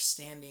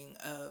understanding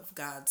of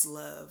God's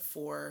love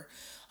for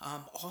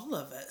all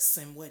of us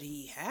and what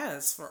He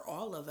has for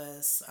all of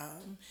us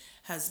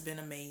has been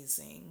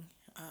amazing.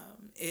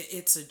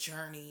 It's a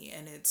journey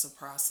and it's a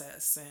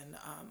process, and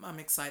I'm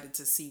excited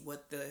to see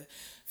what the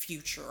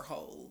future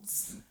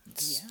holds.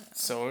 Yeah.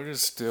 So it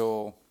is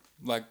still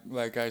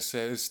like I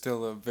said, it's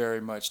still a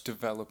very much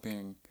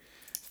developing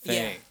Yeah.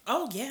 thing.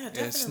 Oh, yeah,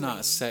 definitely. It's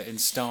not set in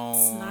It's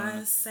stone.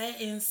 not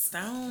set in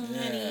stone,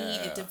 honey.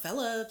 Yeah. It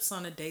develops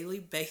on a daily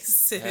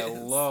basis.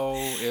 Hello,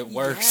 it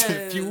works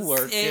if you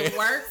work it. It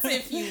works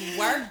if you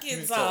work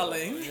it,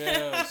 darling.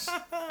 Yes.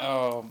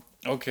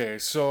 Okay,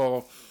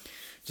 so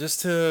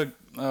just to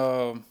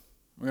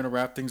we're gonna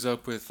wrap things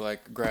up with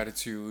like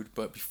gratitude,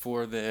 but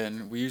before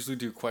then, we usually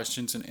do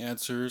questions and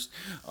answers.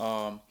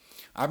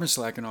 I've been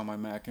slacking on my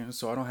Mackin,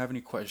 so I don't have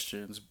any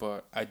questions,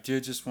 but I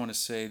did just want to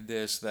say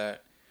this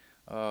that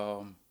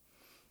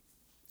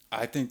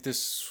I think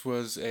this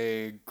was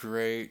a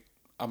great.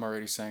 I'm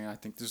already saying I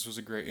think this was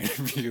a great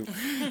interview.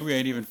 We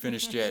ain't even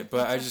finished yet,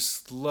 but I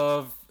just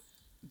love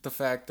the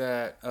fact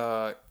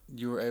that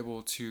you were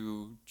able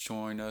to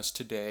join us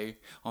today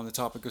on the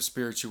topic of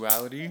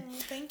spirituality. Oh,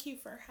 thank you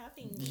for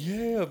having me.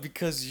 Yeah,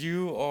 because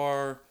you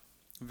are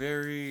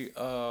very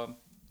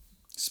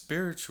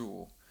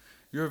spiritual.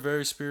 You're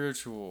very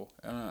spiritual,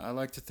 and I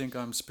like to think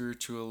I'm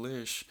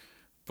spiritualish,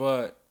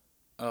 but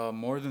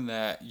more than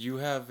that, you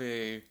have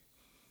a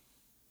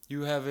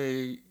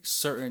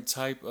certain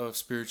type of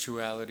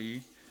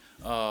spirituality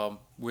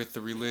with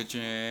the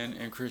religion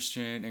and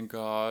Christian and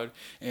God,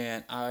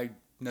 and I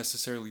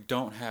necessarily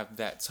don't have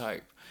that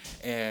type.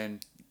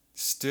 And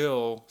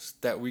still,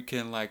 that we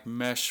can like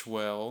mesh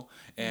well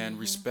and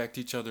respect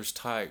each other's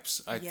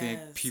types. I think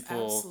Yes,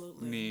 people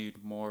absolutely.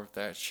 need more of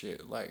that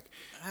shit. Like,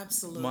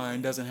 Absolutely.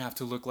 mine doesn't have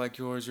to look like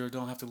yours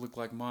don't have to look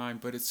like mine,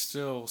 but it's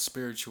still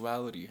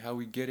spirituality. How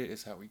we get it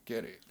is how we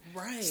get it.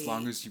 Right. As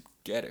long as you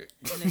get it.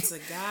 And it's a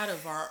God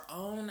of our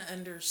own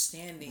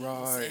understandings,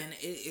 Right. and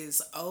it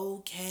is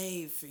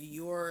okay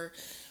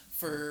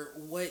for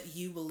what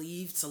you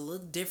believe to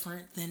look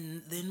different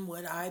than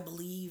what I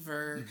believe,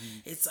 or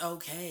it's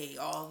okay.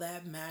 All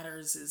that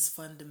matters is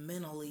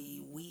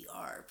fundamentally we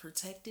are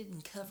protected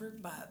and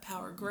covered by a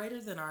power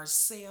greater than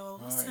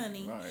ourselves, Right,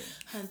 honey, right.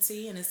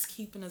 hunty, and it's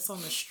keeping us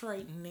on the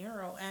straight and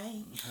narrow,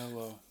 eh?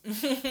 Hello.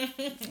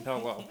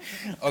 Hello.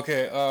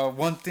 Okay,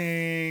 one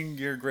thing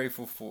you're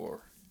grateful for.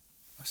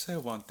 I say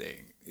one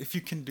thing. If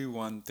you can do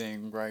one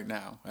thing right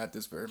now, at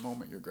this very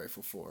moment, you're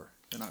grateful for,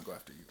 then I'll go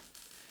after you.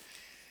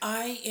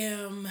 I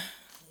am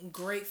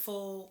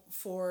grateful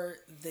for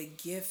the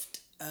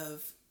gift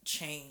of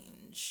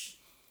change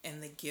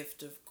and the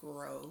gift of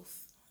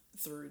growth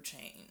through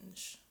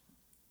change.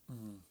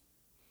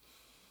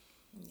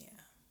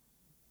 Yeah.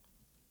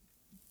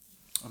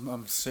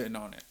 I'm sitting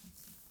on it.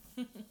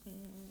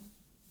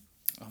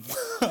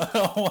 I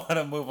don't want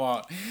to move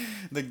on.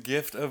 The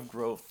gift of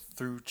growth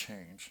through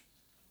change.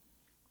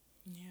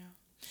 Yeah.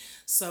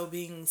 So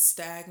being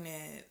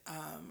stagnant,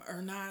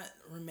 or not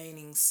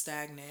remaining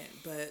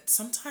stagnant, but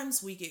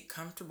sometimes we get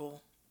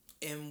comfortable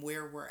in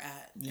where we're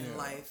at Yeah. in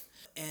life.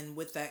 And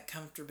with that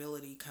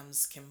comfortability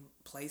comes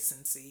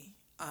complacency.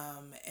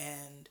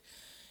 And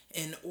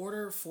in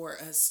order for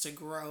us to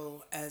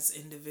grow as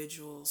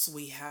individuals,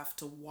 we have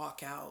to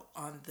walk out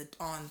on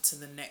to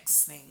the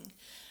next thing,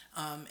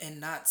 and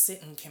not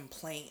sit and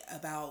complain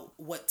about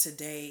what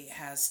today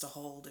has to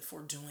hold if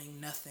we're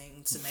doing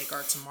nothing to make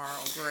our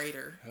tomorrow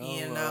greater.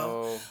 You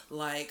know, Hello.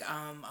 like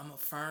I'm a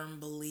firm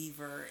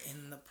believer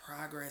in the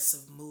progress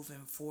of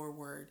moving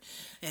forward,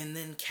 and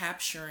then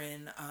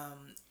capturing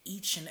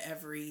each and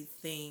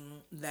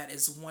everything that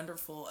is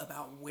wonderful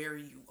about where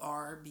you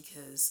are,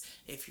 because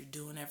if you're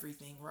doing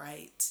everything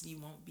right, you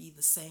won't be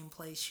the same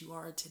place you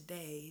are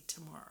today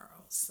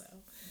tomorrow. So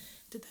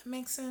did that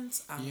make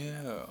sense? I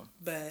don't know. Yeah.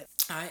 But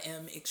I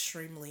am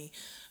extremely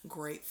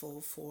grateful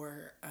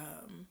for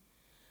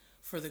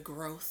the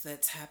growth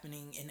that's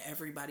happening in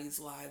everybody's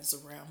lives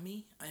around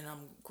me, and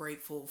I'm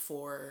grateful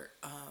for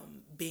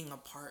being a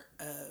part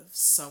of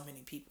so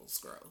many people's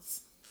growth.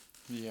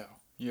 Yeah.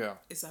 Yeah.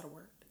 Is that a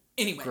word?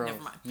 Anyway, Growth.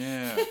 never mind.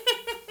 Yeah.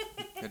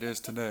 It is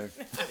today.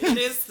 It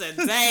is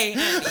today,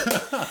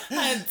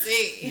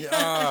 honey.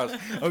 Yeah.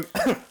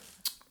 Okay.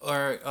 All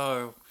right.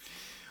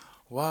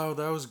 Wow,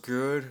 that was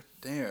good.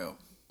 Damn.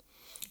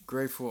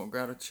 Grateful and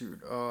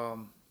gratitude.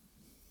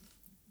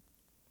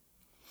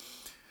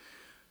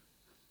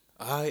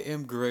 I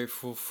am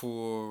grateful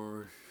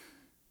for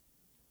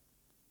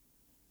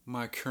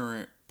my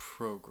current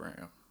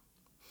program.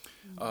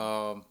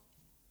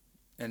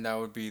 And that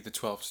would be the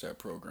 12-step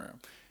program.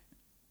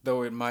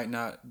 Though it might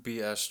not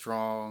be as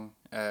strong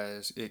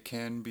as it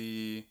can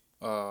be,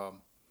 I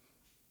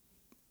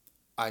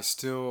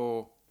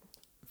still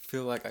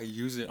feel like I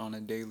use it on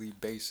a daily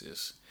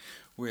basis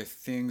with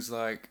things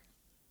like,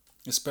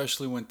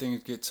 especially when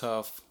things get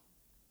tough,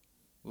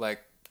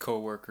 like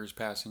coworkers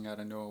passing out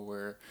of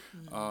nowhere,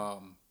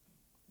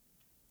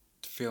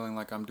 feeling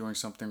like I'm doing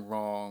something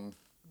wrong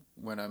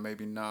when I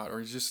maybe not,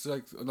 or just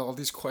like all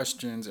these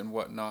questions and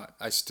whatnot.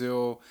 I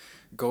still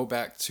go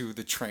back to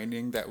the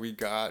training that we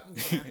got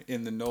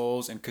in the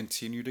Knolls and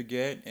continue to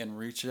get, and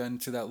reach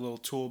into that little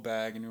tool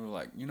bag, and you're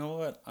like, you know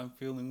what, I'm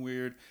feeling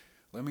weird.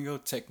 Let me go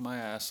take my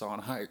ass on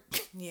a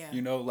hike. Yeah.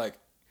 You know, like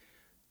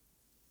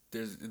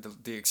there's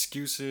the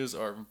excuses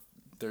are,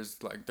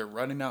 there's like, they're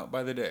running out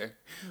by the day,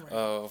 right,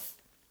 of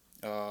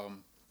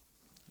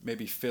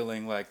maybe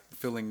feeling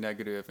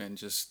negative and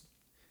just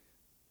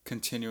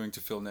continuing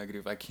to feel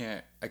negative. I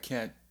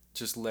can't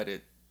just let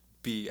it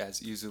be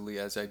as easily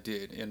as I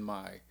did in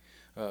my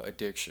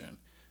addiction.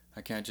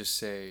 I can't just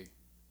say,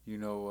 you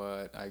know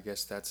what, I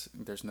guess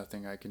there's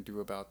nothing I can do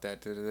about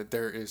that.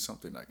 There is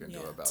something I can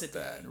do about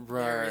that.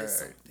 Right. There is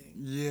something.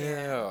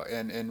 Yeah.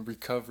 And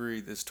recovery,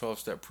 this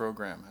 12-step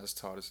program has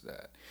taught us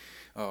that.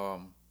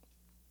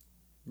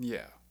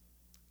 Yeah.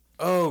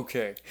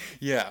 Okay.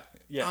 Yeah.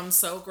 I'm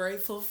so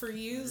grateful for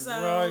you, Zoe.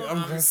 Right.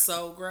 I'm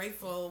so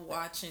grateful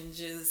watching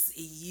just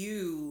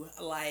you,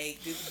 like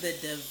the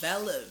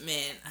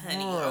development,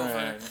 honey,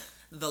 over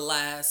the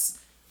last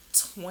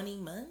 20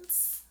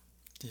 months.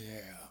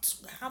 Yeah.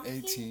 How many?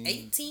 18.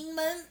 18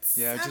 months?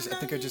 Yeah, I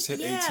think I just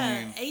hit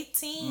 18.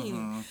 18.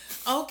 Mm-hmm.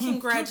 Oh,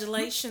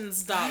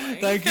 congratulations, darling.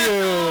 Thank you.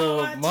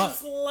 I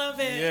just love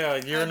it. Yeah,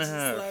 a year and a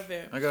half. I just love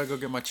it. I gotta go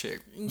get my check.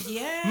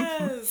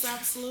 Yes,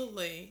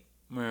 absolutely.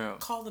 Yeah.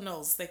 Call the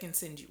Knolls. They can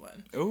send you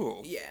one.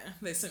 Ooh. Yeah,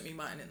 they sent me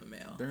mine in the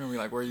mail. They're gonna be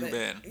like, "Where you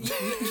been?"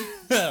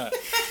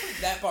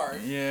 That part.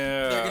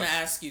 Yeah. They're gonna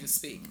ask you to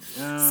speak.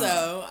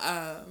 So,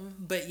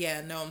 but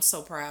yeah, no, I'm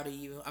so proud of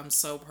you. I'm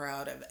so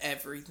proud of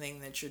everything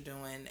that you're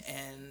doing,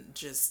 and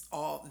just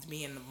all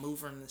being the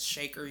mover and the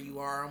shaker you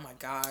are. Oh my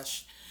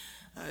gosh,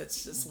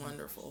 it's just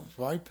wonderful.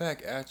 Right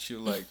back at you,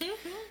 like.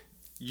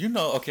 You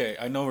know, okay,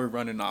 I know we're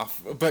running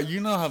off, but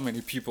you know how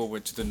many people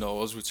went to the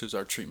Knolls, which is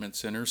our treatment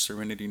center,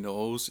 Serenity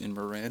Knolls in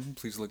Marin.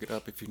 Please look it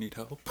up if you need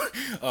help.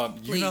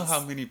 You know how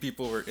many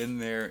people were in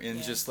there,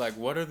 and just like,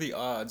 what are the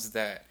odds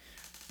that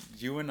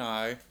you and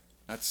I,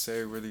 not to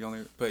say we're the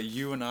only, but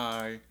you and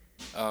I,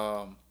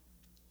 not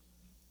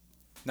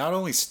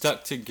only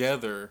stuck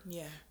together,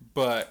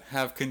 but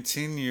have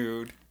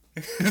continued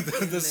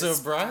the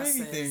sobriety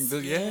thing.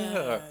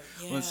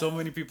 When so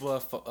many people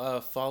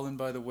have fallen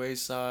by the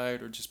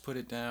wayside, or just put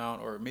it down,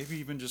 or maybe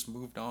even just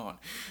moved on.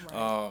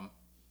 Right.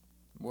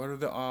 What are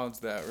the odds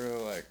that we're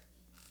like,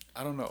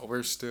 I don't know,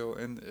 we're still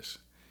in this?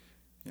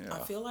 I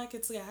feel like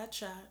it's a God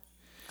shot.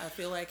 I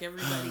feel like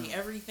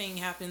everything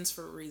happens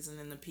for a reason,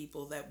 and the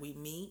people that we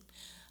meet,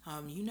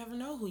 you never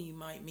know who you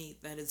might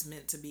meet that is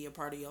meant to be a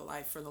part of your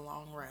life for the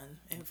long run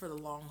and for the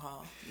long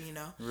haul, you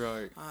know?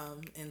 Right.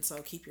 And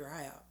so keep your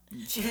eye out.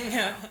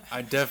 Yeah.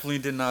 I definitely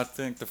did not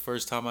think the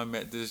first time I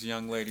met this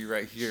young lady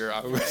right here,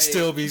 I would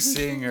still be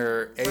seeing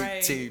her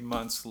 18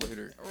 months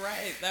later.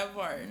 Right, that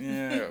part.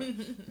 Yeah.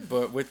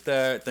 But with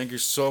that, thank you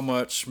so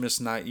much, Miss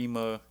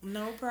Naima.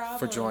 No problem.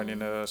 For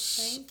joining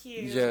us. Thank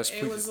you. Yes,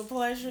 it was a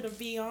pleasure to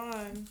be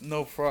on.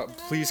 No problem.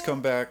 Please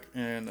come back,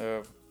 and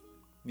I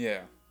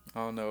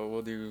don't know.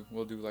 We'll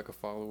do like a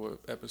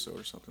follow-up episode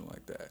or something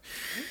like that.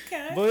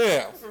 Okay. But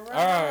yeah.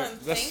 All right.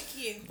 Thank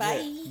you.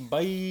 Bye. Yeah.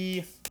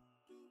 Bye.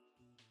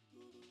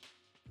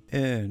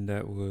 And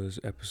that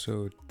was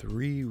episode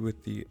 3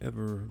 with the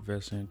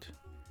effervescent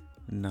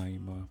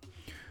Naima.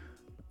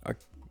 I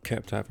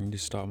kept having to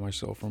stop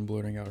myself from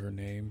blurting out her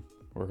name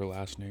or her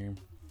last name,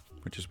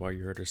 which is why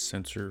you heard a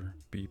censor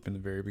beep in the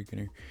very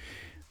beginning.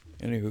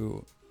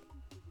 Anywho,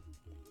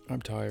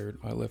 I'm tired.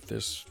 I left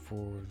this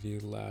for the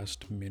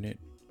last minute.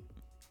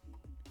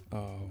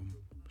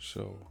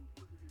 So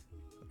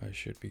I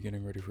should be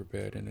getting ready for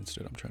bed, and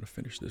instead I'm trying to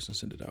finish this and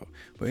send it out.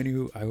 But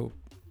anywho, I hope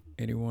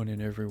anyone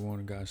and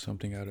everyone got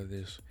something out of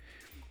this,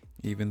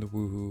 even the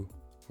woohoo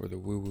or the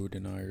woo-woo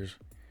deniers.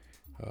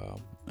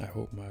 I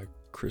hope my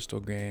crystal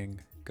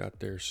gang got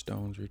their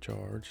stones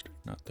recharged,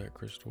 not that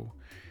crystal.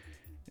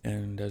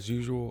 And as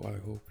usual, I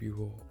hope you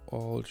will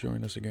all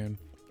join us again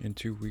in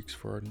 2 weeks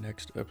for our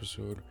next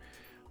episode,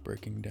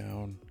 breaking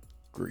down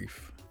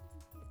grief.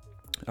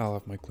 I'll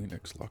have my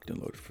Kleenex locked and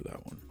loaded for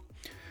that one.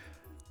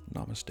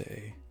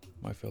 Namaste,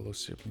 my fellow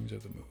siblings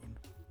of the moon.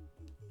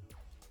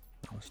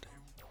 Namaste.